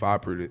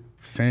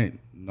 85%,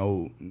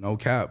 no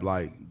cap,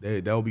 like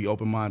they'll be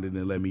open-minded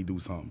and let me do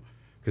something.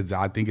 Because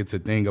I think it's a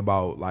thing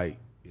about like,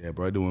 yeah,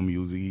 bro, doing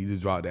music. He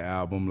just dropped the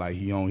album. Like,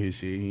 he on his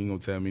shit. He ain't gonna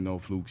tell me no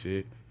fluke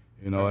shit.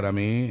 You know what I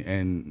mean?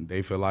 And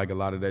they feel like a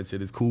lot of that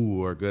shit is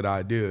cool or a good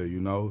idea, you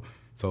know?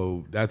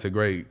 So that's a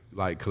great,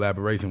 like,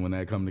 collaboration when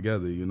that come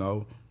together, you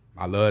know?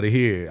 I love to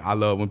hear it. I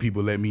love when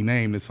people let me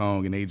name the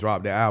song and they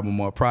drop the album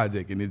or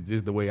project and it's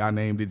just the way I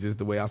named it, just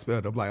the way I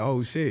spelled it. I'm like,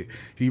 oh, shit,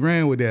 he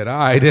ran with that. All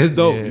right, that's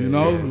dope, you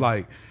know?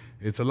 Like,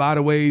 it's a lot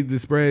of ways to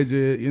spread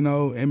your, you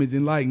know, image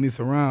and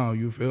likeness around,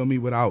 you feel me,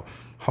 without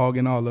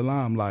hogging all the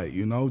limelight,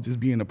 you know? Just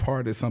being a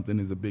part of something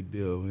is a big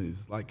deal.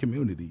 It's like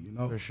community, you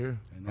know? For sure.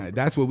 And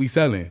that's what we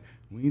selling.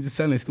 We ain't just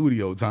selling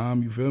studio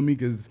time, you feel me?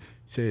 Because,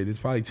 shit, there's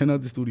probably 10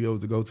 other studios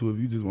to go to if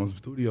you just want some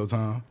studio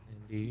time.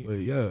 Indeed. But,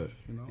 yeah,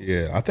 you know?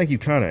 Yeah, I think you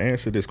kind of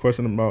answered this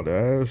question I'm about to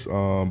ask, but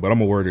I'm going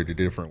to word it a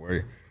different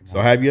way. So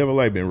have you ever,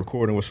 like, been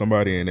recording with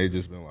somebody and they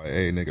just been like,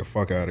 hey, nigga,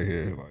 fuck out of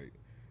here. Like,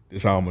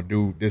 this how I'm going to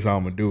do. This how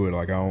I'm going to do it.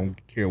 Like, I don't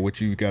care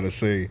what you got to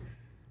say.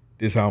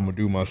 This how I'm going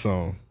to do my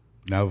song.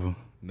 Never.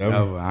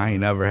 I ain't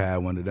never had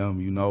one of them,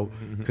 you know,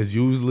 because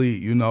usually,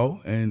 you know,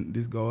 and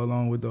this go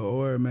along with the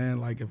aura, man,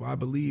 like if I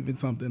believe in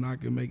something, I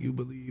can make you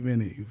believe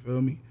in it, you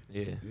feel me?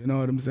 Yeah. You know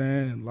what I'm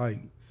saying? Like,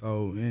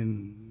 so,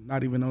 and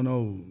not even on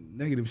no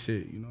negative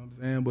shit, you know what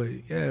I'm saying? But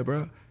yeah,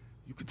 bro,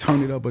 you could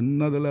turn it up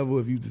another level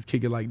if you just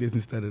kick it like this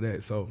instead of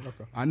that. So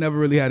I never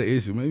really had an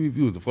issue. Maybe if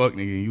you was a fuck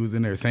nigga and you was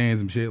in there saying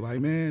some shit like,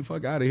 man,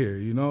 fuck out of here,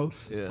 you know?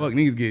 Yeah. Fuck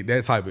niggas get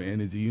that type of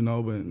energy, you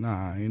know? But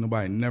nah, ain't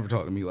nobody never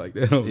talk to me like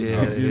that,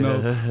 you know?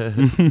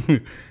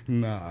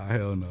 Nah,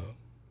 hell no.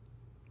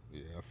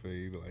 Yeah, I feel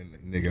you.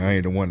 Like, nigga, I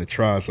ain't the one to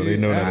try, so they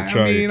know that to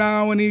try. I mean, I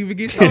don't want to even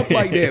get tough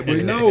like that,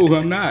 but no,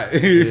 I'm not. For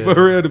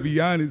real, to be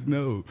honest,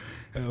 no.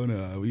 Hell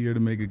no. We here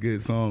to make a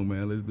good song,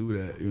 man. Let's do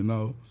that, you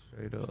know?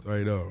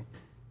 Straight up.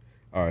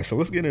 All right, so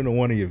let's get into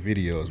one of your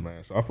videos,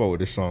 man. So I fuck with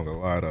this song a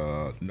lot.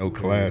 No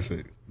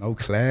Classic. No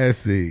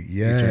Classic,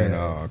 yeah.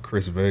 Featuring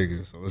Chris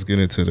Vegas. So let's get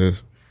into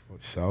this. For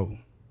sure.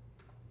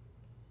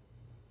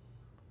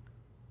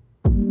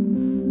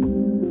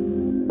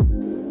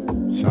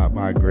 Shot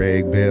by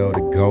Greg Bell, the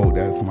GOAT.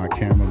 That's my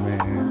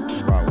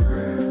cameraman. Rock with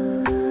Greg.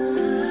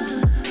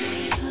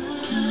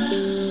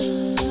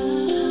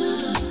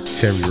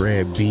 Cherry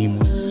red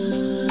Beamer.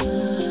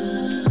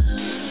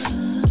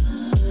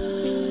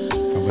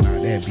 Coming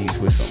out that beach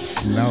with some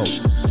snow.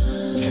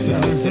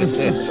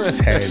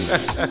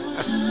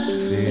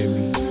 Feel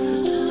me?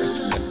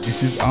 This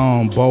is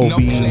Bo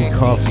Bean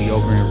Coffee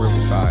over in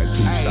Riverside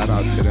too. Shout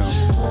out to them.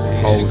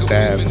 Whole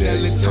staff there.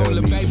 You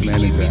feel me? The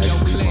manager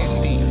actually.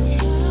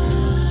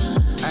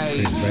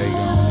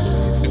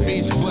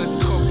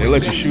 They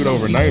let you shoot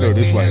overnight or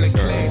this like it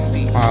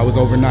was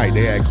overnight.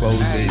 They had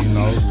closed it, you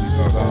know.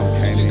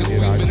 Came in,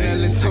 did our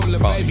thing, 6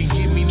 o'clock.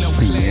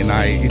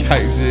 Midnight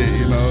type shit,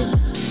 you know.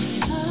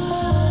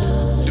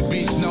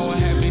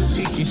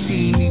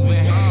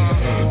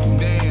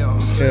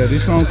 Yeah,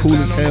 this song cool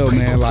as hell,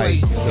 man. Like,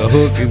 the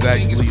hook is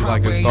actually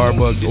like a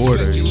Starbucks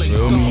order, you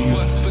feel me?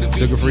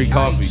 Sugar-free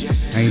coffee.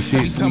 Ain't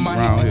shit sweet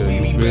around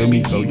here, you feel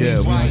me? So yeah,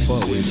 we don't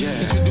fuck with it.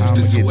 I'ma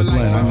get the blunt, I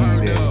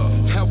need that.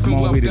 Come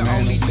on with it,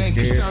 man.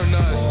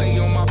 Stay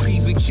on my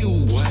P's and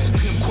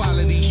Q's. Pimp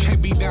quality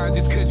can't be down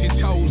just cause you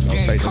chose.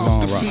 Game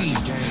cost the fee.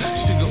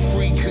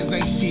 Sugar-free cause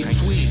ain't shit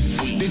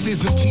sweet. This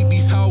isn't keep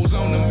these hoes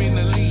on them in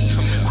the league.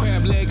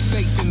 Crab leg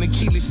steaks and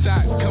tequila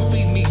shots. Come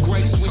feed me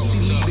grapes when she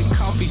leave the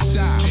coffee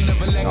shop.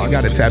 I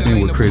gotta tap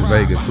in with Chris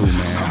Vegas too,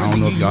 man. I don't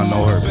know if y'all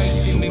know her, but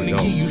she's super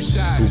dope.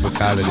 Super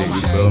talented,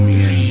 you feel me?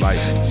 And like,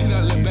 she's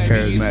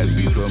charismatic,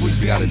 you feel me?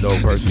 She got a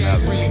dope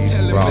personality. She's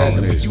raw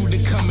with it. You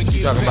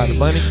talking about the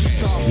bunny?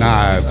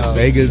 Nah,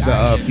 Vegas,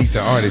 the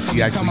feature artist.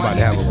 She actually about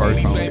to have a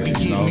verse on it,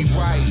 you know?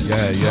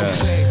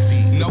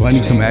 Yeah.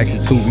 Bunny some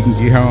action too. We can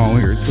get her on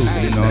here too,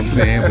 you know what I'm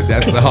saying? But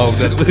that's the whole,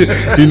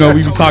 you know,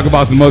 we can talk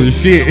about some other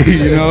shit,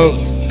 you know?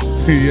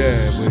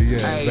 Yeah, but yeah,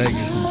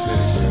 Vegas some shit.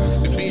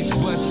 The bitch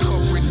was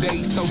corporate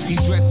date, so she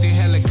dressing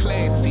hella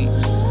classy.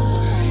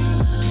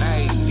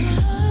 Hey,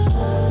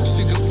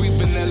 sugar-free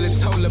vanilla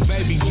told her,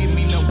 baby, give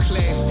me no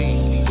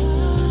classy.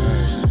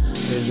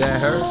 Is that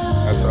her?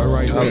 That's her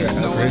right there.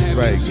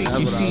 Chris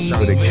Vegas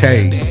with a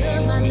K.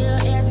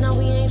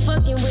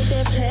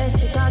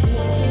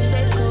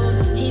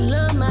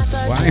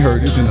 Well, I ain't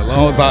heard this in a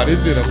long time. This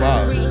shit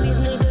about.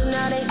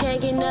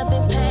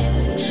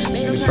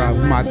 And the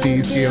problem, my team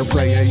skill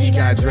player, he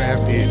got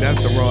drafted.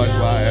 That's the rawest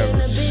lie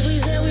ever.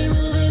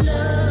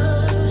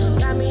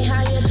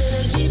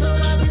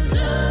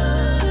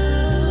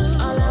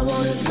 All I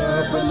want is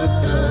love from a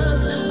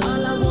thug.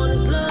 All I want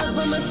is love.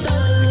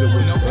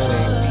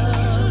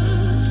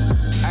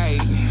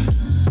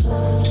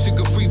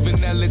 free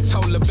vanilla,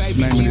 told her,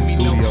 baby, Name of give the me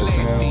no studio,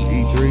 classy.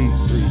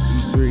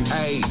 E3.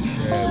 Hey,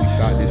 Yeah, we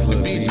shot this little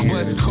bitch scene.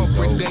 was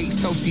corporate date,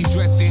 so she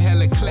dressing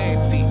hella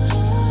classy.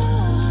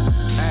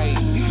 Hey,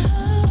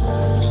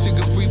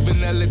 sugar free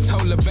vanilla,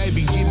 told her,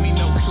 baby, give me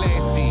no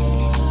classy.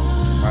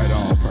 Right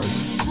on,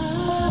 Percy.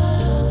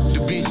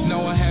 The bitch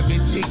know I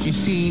having chicken,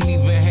 she ain't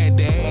even had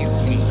to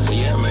ask me.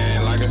 Yeah,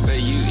 man, like I say,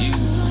 you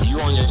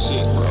on your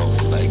shit, bro.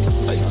 Like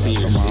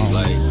seriously,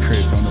 like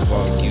Chris on the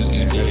ball. you on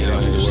your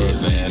shit,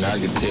 man. I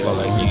can tell,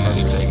 like you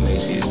taking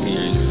that shit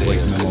serious.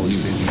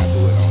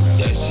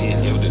 That shit,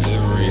 your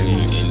delivery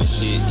and the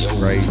shit, your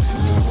Right, you know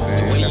what I'm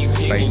saying? That's a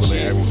staple of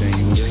everything.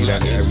 You will see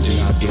that in everything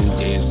I do. You know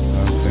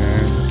what I'm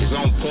saying? It's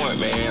on point,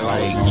 man.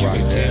 Like you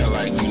can tell,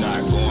 like you're not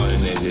going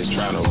and then just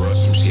trying to rush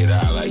some shit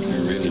out. Like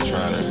you're really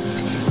trying to,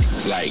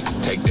 like,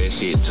 take that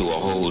shit to a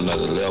whole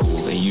nother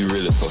level, and you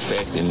really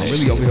perfecting that. I'm really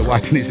shit, over here bro.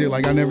 watching this shit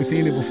like I never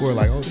seen it before.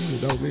 Like, oh, this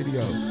is a dope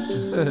video.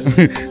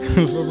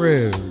 For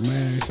real,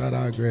 man. Shout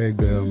out Greg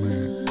Bell,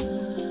 man.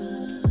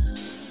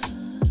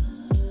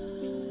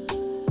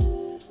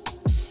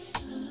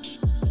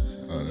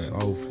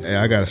 Hey,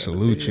 I gotta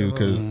salute you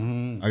because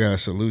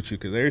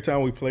every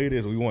time we play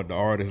this, we want the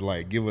artists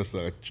like give us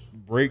a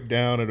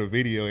breakdown of the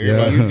video.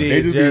 Everybody, You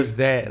did they just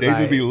that. They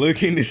just be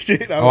looking the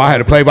shit. I had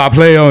to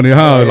play-by-play on it,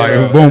 huh?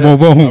 Like, boom, boom,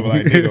 boom. I'm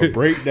like, nigga,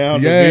 break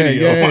down the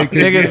video. Yeah,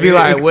 Niggas be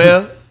like,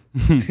 well,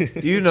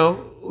 you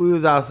know, we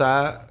was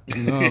outside.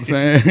 You know what I'm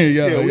saying?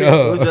 We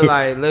was just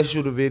like, let's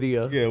shoot a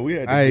video. Yeah, we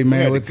had. Hey,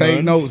 man, well, take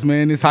guns. notes,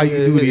 man. This how you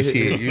do this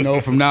shit. You know,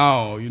 from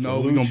now on, you know,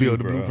 we're going to build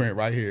the bro. blueprint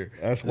right here.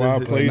 That's why I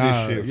play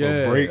this shit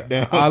for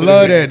breakdown. I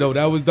love that, though.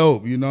 That was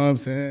dope. You know what I'm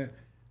saying?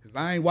 Because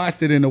I ain't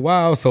watched it in a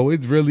while, so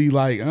it's really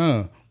like,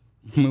 it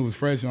was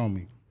fresh on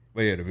me.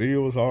 But yeah, the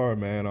video was hard,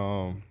 man.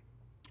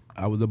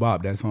 I was a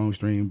bop. That song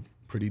streamed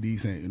pretty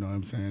decent. You know what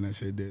I'm saying? That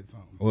shit did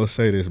something. We'll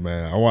say this,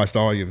 man. I watched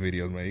all your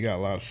videos, man. You got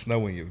a lot of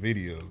snow in your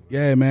videos.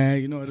 Yeah,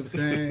 man. You know what I'm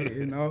saying?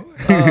 You know?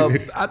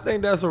 I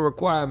think that's a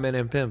requirement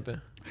in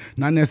pimping.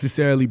 Not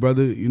necessarily,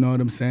 brother. You know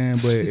what I'm saying?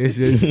 But it's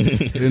just,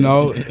 you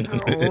know.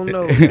 I don't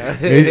know.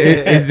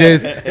 It's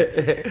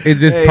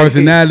just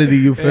personality.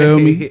 You feel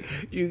me?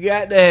 You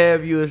got to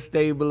have you a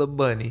stable of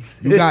bunnies.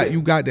 You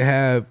got to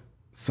have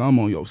some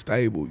on your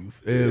stable. You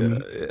feel me?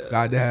 Yeah.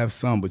 Got to have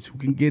some, but you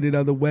can get it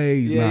other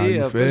ways now.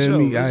 You feel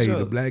me? Hey,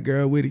 the black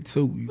girl with it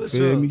too. You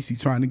feel me? She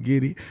trying to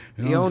get it.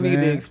 You know you what don't I'm need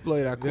saying? to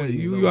exploit our queen.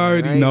 You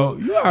already know.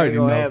 You already know. I ain't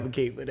gonna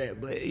advocate for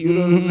that, but you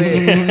know what I'm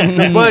saying?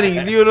 The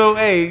bunnies, you know,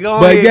 hey, go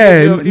but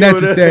ahead. But yeah,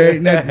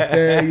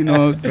 necessary. You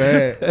know what I'm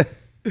saying?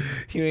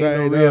 You ain't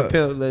no real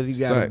pimp unless you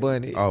got a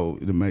bunny. Oh,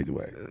 the major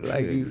way.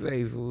 Like you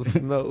say, some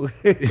snow.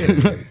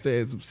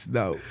 Say some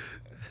snow.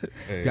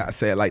 Hey, gotta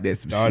say it like that.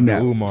 Some Dr.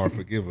 snap. Umar,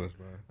 forgive us,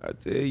 man. I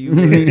tell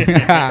you,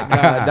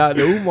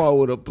 Dr. Umar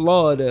would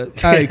applaud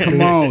us. Hey, come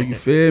on, you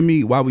feel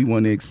me? Why we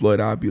want to exploit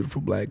our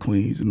beautiful black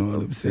queens? You know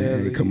what I'm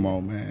saying? Hey, come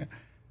on, man.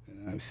 You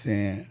know what I'm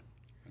saying?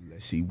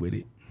 Let's see with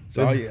it.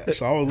 So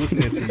I was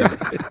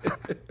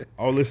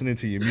listening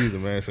to your music,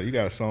 man. So you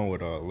got a song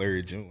with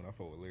Larry June. I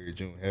fuck with Larry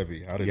June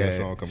heavy. How did that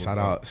song come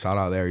about? Shout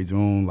out Larry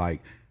June.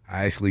 Like,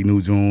 I actually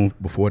knew June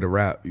before the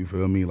rap. You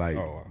feel me? Like,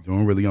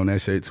 June really on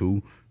that shit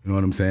too. You know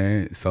what I'm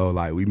saying? So,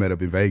 like, we met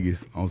up in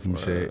Vegas on some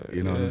shit.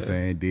 You know what I'm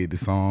saying? Did the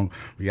song.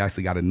 We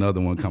actually got another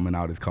one coming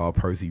out. It's called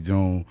Percy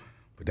June.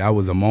 But that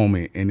was a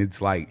moment. And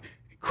it's, like,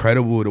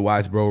 incredible to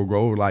watch bro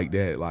grow like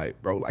that. Like,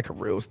 bro, like a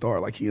real star.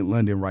 Like, he in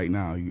London right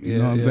now. You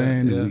know what I'm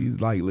saying? Yeah. And he's,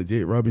 like,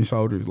 legit rubbing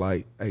shoulders.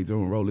 Like, hey,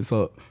 June, roll this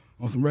up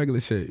on some regular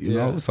shit, you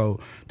know? So,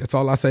 that's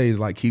all I say is,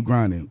 like, keep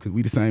grinding. Because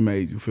we the same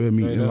age, you feel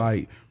me? And,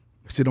 like,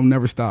 shit don't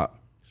never stop.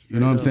 You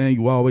know what I'm saying?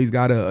 You always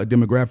got a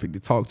demographic to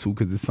talk to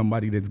because it's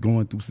somebody that's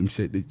going through some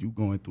shit that you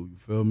going through. You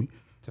feel me?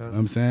 You know what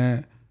I'm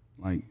saying?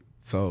 Like,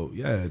 so,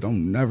 yeah,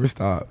 don't never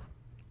stop.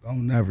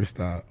 Don't never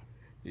stop.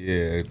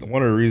 Yeah,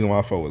 one of the reasons why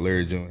I fuck with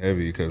Larry June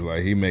heavy because,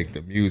 like, he make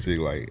the music,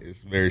 like,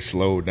 it's very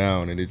slowed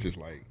down and it just,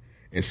 like,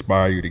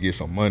 inspire you to get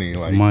some money.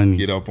 Like,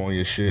 get up on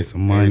your shit. Get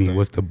some money. Everything.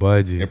 What's the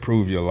budget?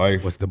 Improve your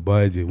life. What's the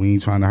budget? We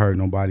ain't trying to hurt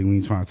nobody. We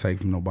ain't trying to take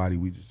from nobody.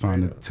 We just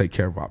trying to take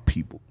care of our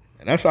people.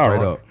 And that's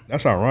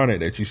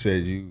ironic that you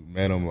said you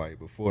met him like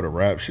before the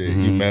rap shit.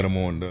 You met him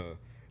on the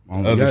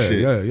other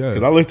shit. Yeah.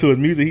 Because I listen to his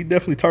music. He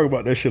definitely talk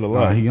about that shit a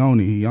lot. He own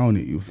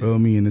it. You feel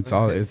me? And it's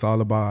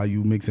all about how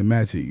you mix and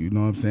match it. You know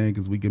what I'm saying?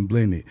 Because we can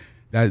blend it.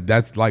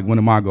 That's like one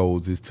of my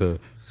goals is to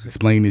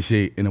explain this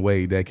shit in a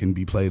way that can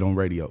be played on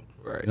radio.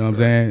 Right. You know what I'm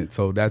saying?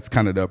 So that's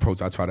kind of the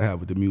approach I try to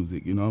have with the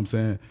music. You know what I'm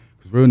saying?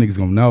 Because real niggas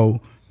gonna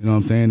know. You know what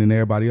I'm saying? And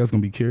everybody else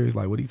gonna be curious.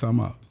 Like, what he talking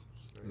about?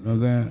 You know what I'm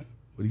saying?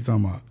 What he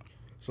talking about?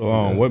 So,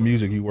 what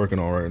music you working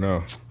on right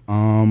now?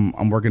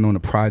 I'm working on a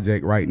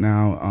project right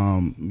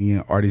now. Me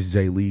and artist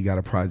Jay Lee got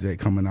a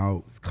project coming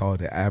out. It's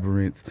called The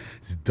Aberrants.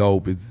 It's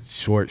dope. It's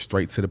short,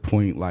 straight to the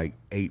point, like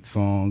 8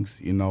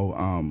 songs. You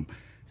know,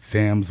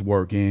 Sam's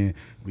working.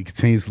 We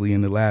continuously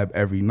in the lab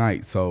every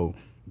night. So,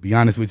 be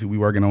honest with you, we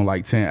working on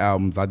like 10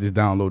 albums. I just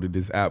downloaded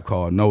this app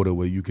called Nota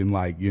where you can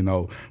like, you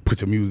know,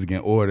 put your music in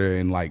order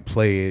and like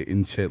play it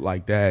and shit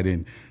like that.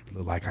 And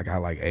look like I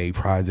got like 8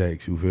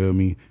 projects. You feel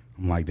me?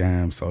 I'm like,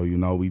 damn. So, you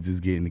know, we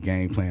just getting the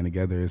game plan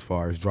together as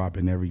far as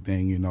dropping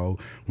everything, you know.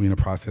 We in the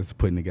process of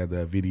putting together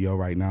a video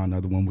right now,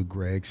 another one with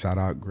Greg. Shout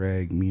out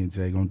Greg. Me and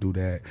Jay gonna do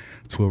that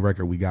to a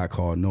record we got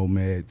called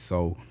Nomad.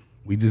 So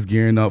we just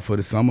gearing up for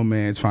the summer,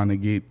 man, trying to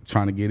get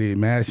it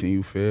mashing,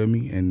 you feel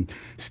me? And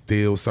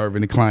still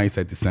serving the clients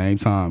at the same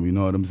time, you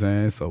know what I'm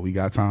saying? So we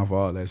got time for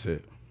all that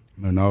shit,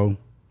 you know?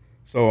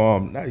 So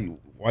now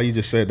why you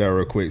just said that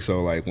real quick?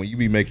 So like when you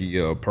be making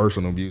your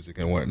personal music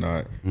and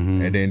whatnot,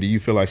 and then do you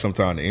feel like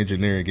sometimes the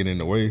engineering get in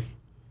the way?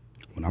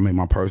 When I make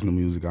my personal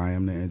music, I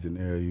am the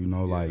engineer. You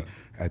know, like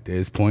at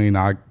this point,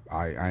 I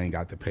ain't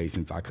got the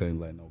patience. I couldn't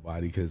let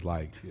nobody because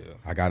like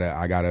I got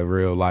a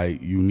real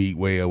like unique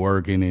way of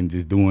working and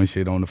just doing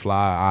shit on the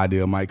fly.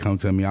 Idea might come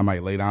to me. I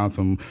might lay down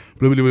some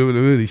blah, blah, blah,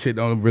 blah, blah. Shit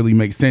don't really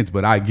make sense,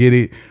 but I get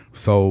it.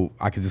 So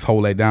I can just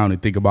hold that down and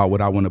think about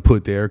what I want to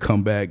put there,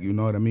 come back. You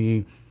know what I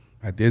mean?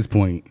 At this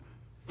point.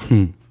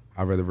 I'd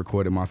rather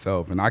record it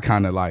myself. And I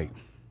kind of like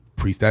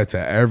preach that to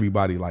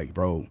everybody, like,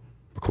 bro,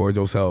 record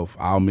yourself.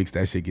 I'll mix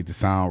that shit, get the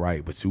sound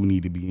right, but you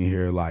need to be in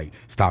here like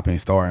stopping and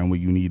starting where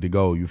you need to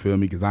go, you feel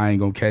me? Because I ain't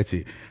gonna catch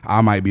it.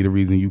 I might be the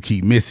reason you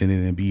keep missing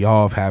it and be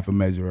off half a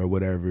measure or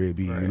whatever it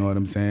be, you know what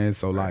I'm saying?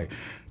 So like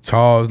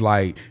Charles,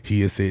 like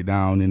he'll sit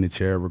down in the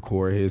chair,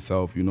 record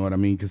himself, you know what I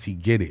mean? Because he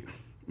get it.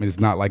 It's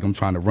not like I'm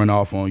trying to run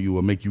off on you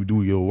or make you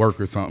do your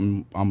work or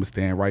something. I'm going to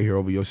stand right here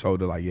over your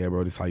shoulder like, yeah,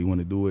 bro, this is how you want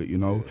to do it, you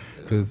know?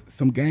 Because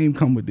some game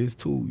come with this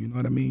too, you know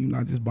what I mean? You're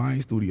not just buying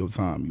studio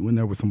time. You in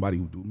there with somebody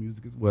who do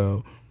music as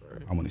well.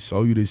 I want to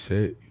show you this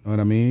shit, you know what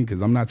I mean?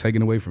 Because I'm not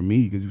taking away from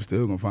me because you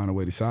still going to find a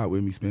way to shop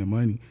with me, spend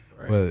money.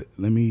 But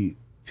let me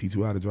teach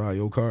you how to drive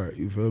your car,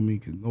 you feel me?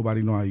 Because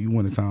nobody know how you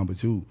want to sound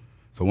but you.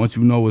 So once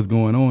you know what's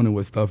going on and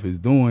what stuff is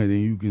doing, then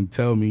you can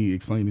tell me,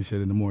 explain the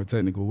shit in a more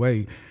technical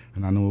way,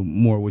 and I know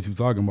more what you're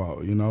talking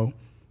about, you know?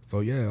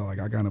 So yeah, like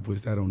I gotta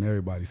push that on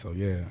everybody. So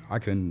yeah, I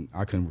couldn't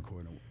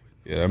record it.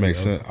 Yeah, that makes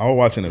sense. I was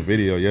watching a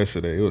video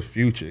yesterday. It was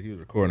Future. He was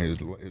recording his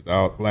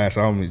last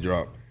album he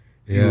dropped.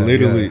 He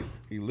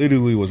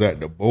literally was at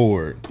the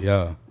board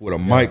with a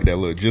mic that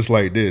looked just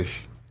like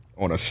this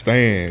on a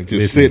stand,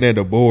 just sitting at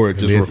the board,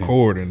 just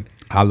recording.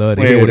 I love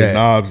to hear that.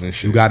 Knobs and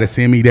shit. You got to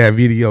send me that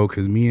video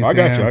because me and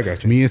Sam, I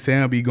got you. Me and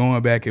Sam be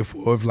going back and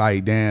forth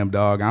like, damn,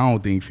 dog, I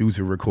don't think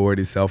Future record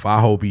himself.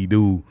 I hope he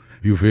do.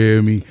 You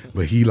feel me?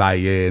 But he like,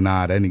 yeah,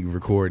 nah, that nigga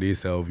record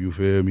himself. You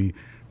feel me?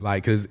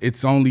 Like, cause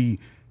that's the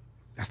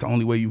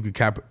only way you could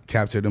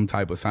capture them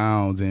type of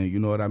sounds. And you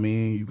know what I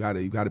mean? You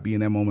gotta be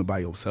in that moment by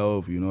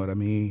yourself. You know what I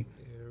mean?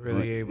 Yeah,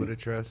 really able to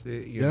trust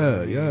it. You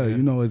know you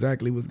know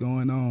exactly what's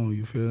going on.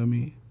 You feel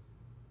me?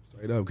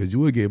 Up, because you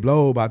would get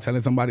blowed by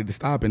telling somebody to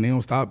stop and they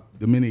don't stop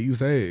the minute you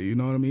say it, you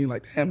know what I mean?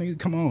 Like, damn, nigga,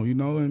 come on, you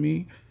know what I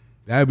mean?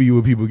 That'd be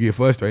what people get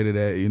frustrated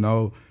at, you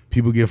know?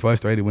 People get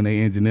frustrated when they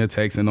engineer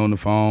texting on the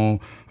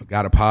phone,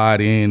 got a pod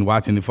in,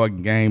 watching the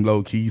fucking game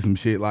low key, some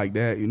shit like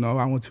that, you know?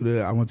 I want you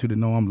to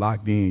know I'm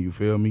locked in, you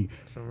feel me?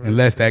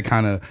 Unless that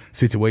kind of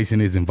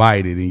situation is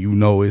invited and you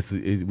know we just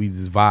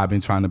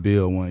vibing trying to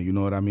build one, you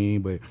know what I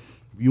mean? But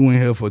you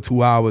in here for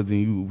 2 hours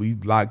and we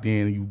locked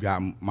in and you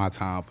got my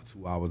time for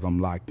 2 hours, I'm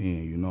locked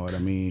in, you know what I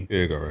mean?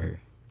 Yeah, go right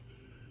here.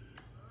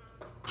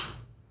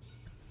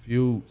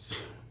 Fuse.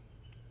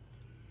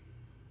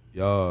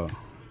 Yeah,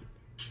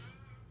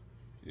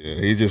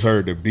 he just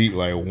heard the beat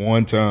like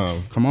one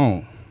time. Come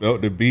on. Felt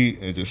the beat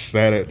and just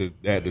sat at the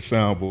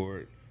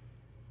soundboard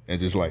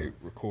and just like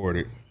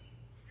recorded.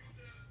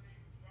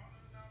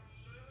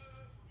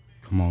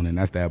 Come on, and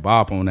that's that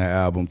bop on that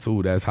album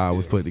too. That's how it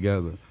was put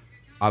together.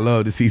 I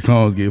love to see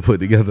songs get put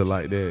together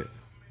like that.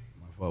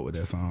 I fuck with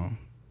that song.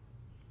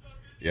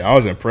 Yeah, I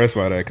was impressed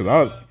by that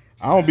because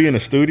I don't be in the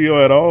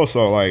studio at all.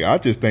 So like, I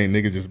just think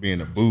niggas just be in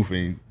the booth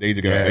and they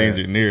just got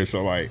engineers.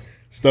 So like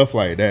stuff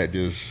like that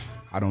just.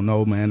 I don't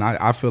know, man.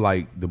 I feel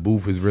like the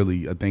booth is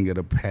really a thing of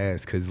the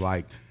past because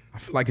like I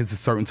feel like it's a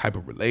certain type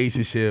of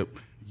relationship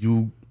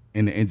you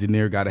and the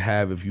engineer got to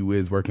have if you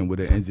is working with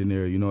an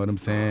engineer. You know what I'm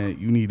saying?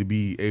 You need to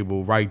be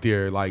able right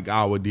there, like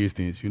our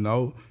distance. You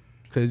know.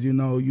 Cause you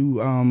know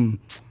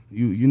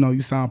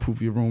you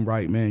soundproof your room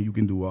right, man. You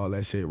can do all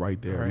that shit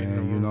right there,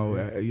 man. You know,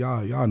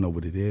 y'all know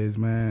what it is,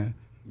 man.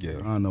 Yeah,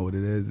 y'all know what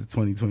it is. It's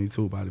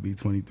 2022, about to be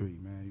 23,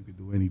 man. You can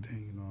do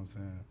anything, you know what I'm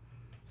saying?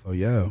 So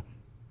yeah,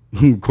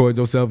 record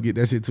yourself, get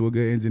that shit to a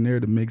good engineer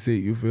to mix it.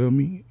 You feel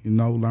me? You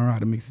know, learn how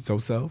to mix it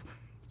yourself.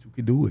 But you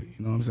can do it.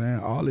 You know what I'm saying?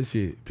 All this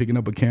shit, picking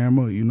up a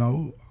camera, you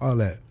know, all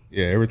that.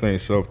 Yeah,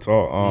 everything's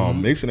self-taught.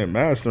 Mixing and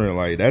mastering,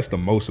 like that's the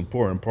most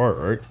important part,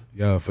 right?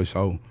 Yeah, for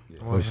sure.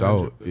 For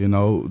sure, you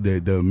know,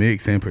 the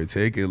mix in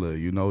particular,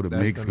 you know, the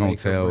mix gonna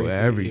tell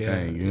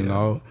everything, you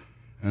know,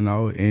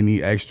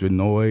 any extra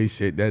noise,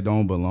 shit that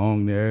don't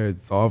belong there,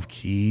 it's off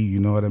key, you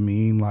know what I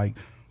mean? Like,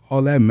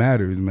 all that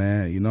matters,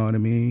 man, you know what I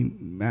mean?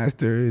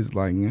 Master is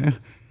like,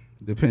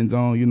 depends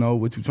on, you know,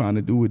 what you're trying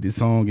to do with this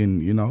song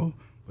and, you know,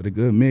 but a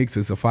good mix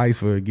will suffice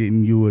for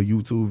getting you a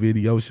YouTube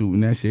video, shooting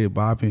that shit,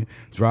 bopping,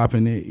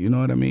 dropping it, you know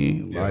what I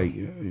mean? Yeah. Like,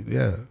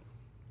 yeah.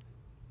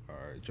 All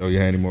right, Joe, you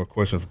had any more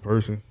questions for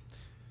Percy?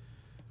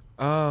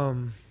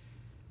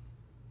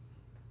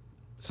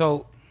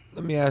 So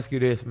Let me ask you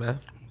this, man.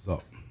 What's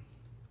up?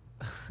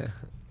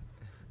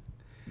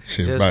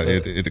 Shit,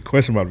 Just the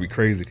question about to be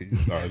crazy because you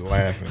started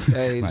laughing.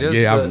 Hey, Like, just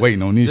yeah, for, I've been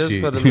waiting on this just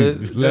shit. For the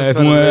This last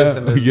for the one,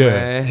 listeners, yeah.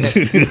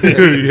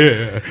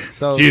 man.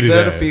 So Get his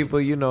tell the ass. people,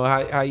 you know,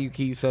 how you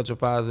keep such a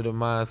positive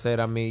mindset.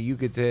 I mean, you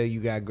could tell you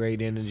got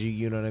great energy.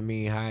 You know what I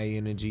mean? High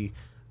energy.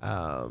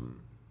 I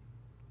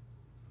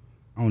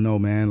don't know,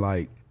 man.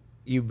 Like,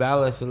 You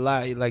balance a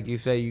lot. Like you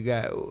say, you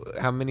got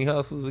how many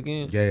hustles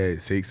again? yeah,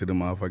 6 of the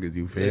motherfuckers,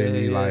 you feel Yeah,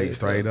 me? yeah, Like,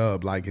 so- straight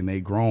up, like, and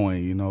they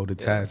growing, you know, the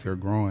tasks are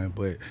growing.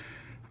 But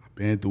I've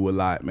been through a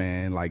lot,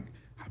 man. Like,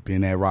 I've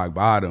been at rock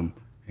bottom,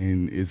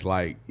 and it's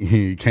like,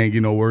 you can't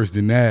get no worse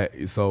than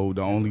that. So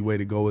the only way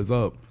to go is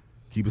up.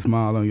 Keep a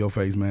smile on your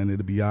face, man.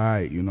 It'll be all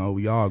right. You know,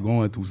 we all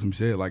going through some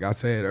shit. Like I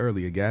said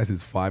earlier, gas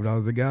is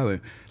 $5 a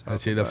gallon. That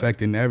shit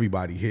affecting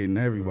everybody, hitting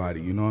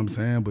everybody. You know what I'm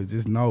saying? But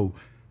just know,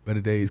 better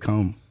days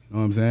come. You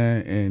know what I'm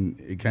saying? And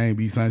it can't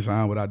be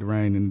sunshine without the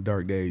rain in the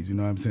dark days. You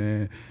know what I'm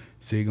saying?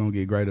 Shit gonna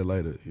get greater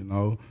later. You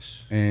know?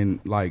 And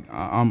like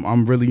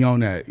I'm really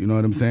on that. You know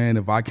what I'm saying?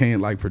 If I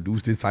can't like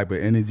produce this type of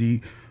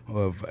energy,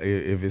 or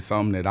if it's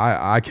something that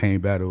I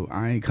can't battle,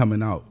 I ain't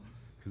coming out.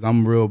 Cause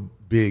I'm real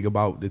big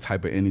about the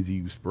type of energy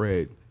you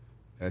spread.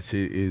 That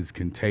shit is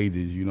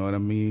contagious, you know what I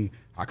mean?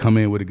 I come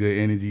in with a good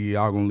energy,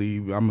 y'all gonna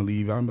leave, I'm gonna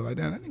leave, I'm gonna be like,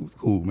 damn, that nigga was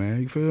cool,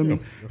 man, you feel me?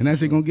 And that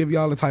shit gonna give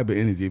y'all the type of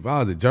energy. If I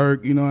was a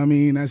jerk, you know what I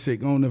mean, that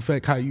shit gonna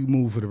affect how you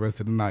move for the rest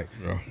of the night.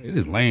 Yeah. It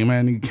is lame,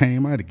 man, nigga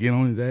came, I had to get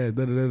on his ass,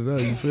 da-da-da-da-da,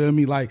 you feel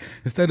me? Like,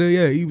 instead of,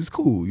 yeah, he was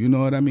cool, you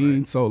know what I mean?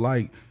 Right. So,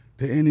 like,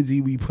 the energy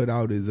we put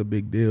out is a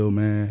big deal,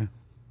 man.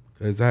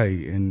 Cause,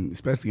 hey, and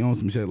especially on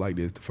some shit like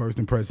this, the first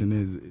impression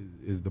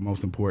is the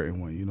most important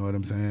one, you know what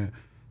I'm saying?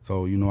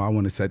 So, you know, I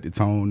want to set the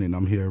tone, and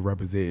I'm here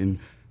representing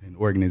an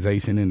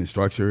organization and the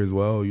structure as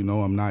well. You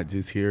know, I'm not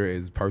just here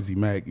as Percy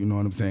Macc, you know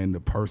what I'm saying?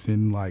 The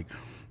person, like,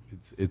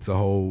 it's a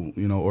whole,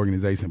 you know,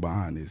 organization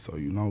behind it. So,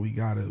 you know, we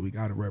gotta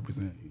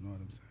represent, you know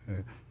what I'm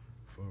saying?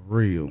 For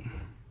real.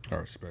 I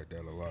respect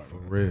that a lot. For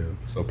real.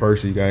 So,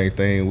 Percy, you got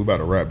anything? We about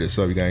to wrap this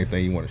up. You got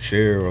anything you want to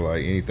share, or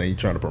like anything you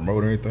trying to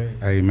promote or anything?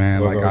 Hey,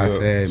 man, like I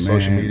said,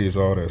 social man. medias,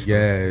 all that stuff.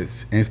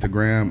 Yes,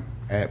 Instagram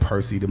at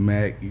Percy the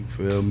Macc, you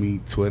feel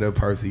me? Twitter,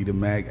 Percy the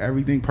Macc.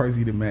 Everything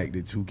Percy the Macc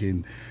that you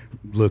can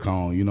look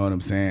on, you know what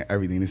I'm saying?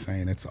 Everything the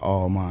same, that's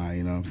all mine,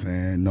 you know what I'm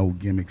saying? No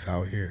gimmicks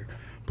out here.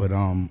 But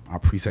I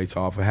appreciate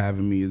y'all for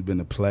having me. It's been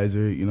a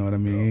pleasure, you know what I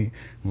mean?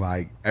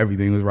 Like,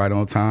 everything was right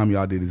on time.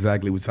 Y'all did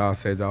exactly what y'all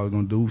said y'all was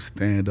gonna do.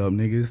 Stand up,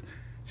 niggas.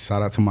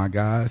 Shout out to my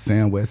guys,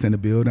 Sam West in the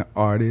building,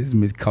 artists,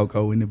 Miss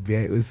Coco in the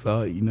back, what's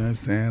up, you know what I'm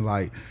saying?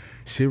 Like,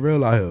 shit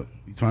real out here.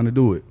 We trying to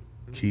do it.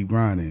 Keep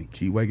grinding,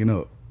 keep waking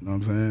up, you know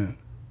what I'm saying?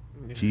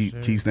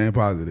 Keep staying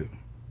positive.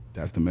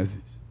 That's the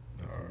message.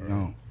 Right. You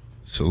know.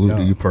 Salute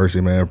to you, Percy,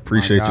 man.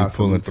 Appreciate you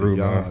pulling through,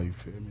 man. You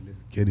feel me?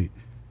 Let's get it.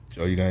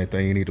 Joe, you got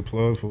anything you need to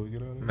plug before we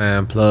get out of here?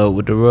 Man, plug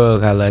with the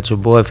rug. Holla at your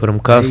boy for them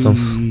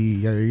customs. Hey,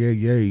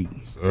 yeah.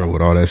 Sir,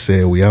 with all that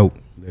said, we out.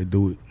 Let's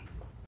do it.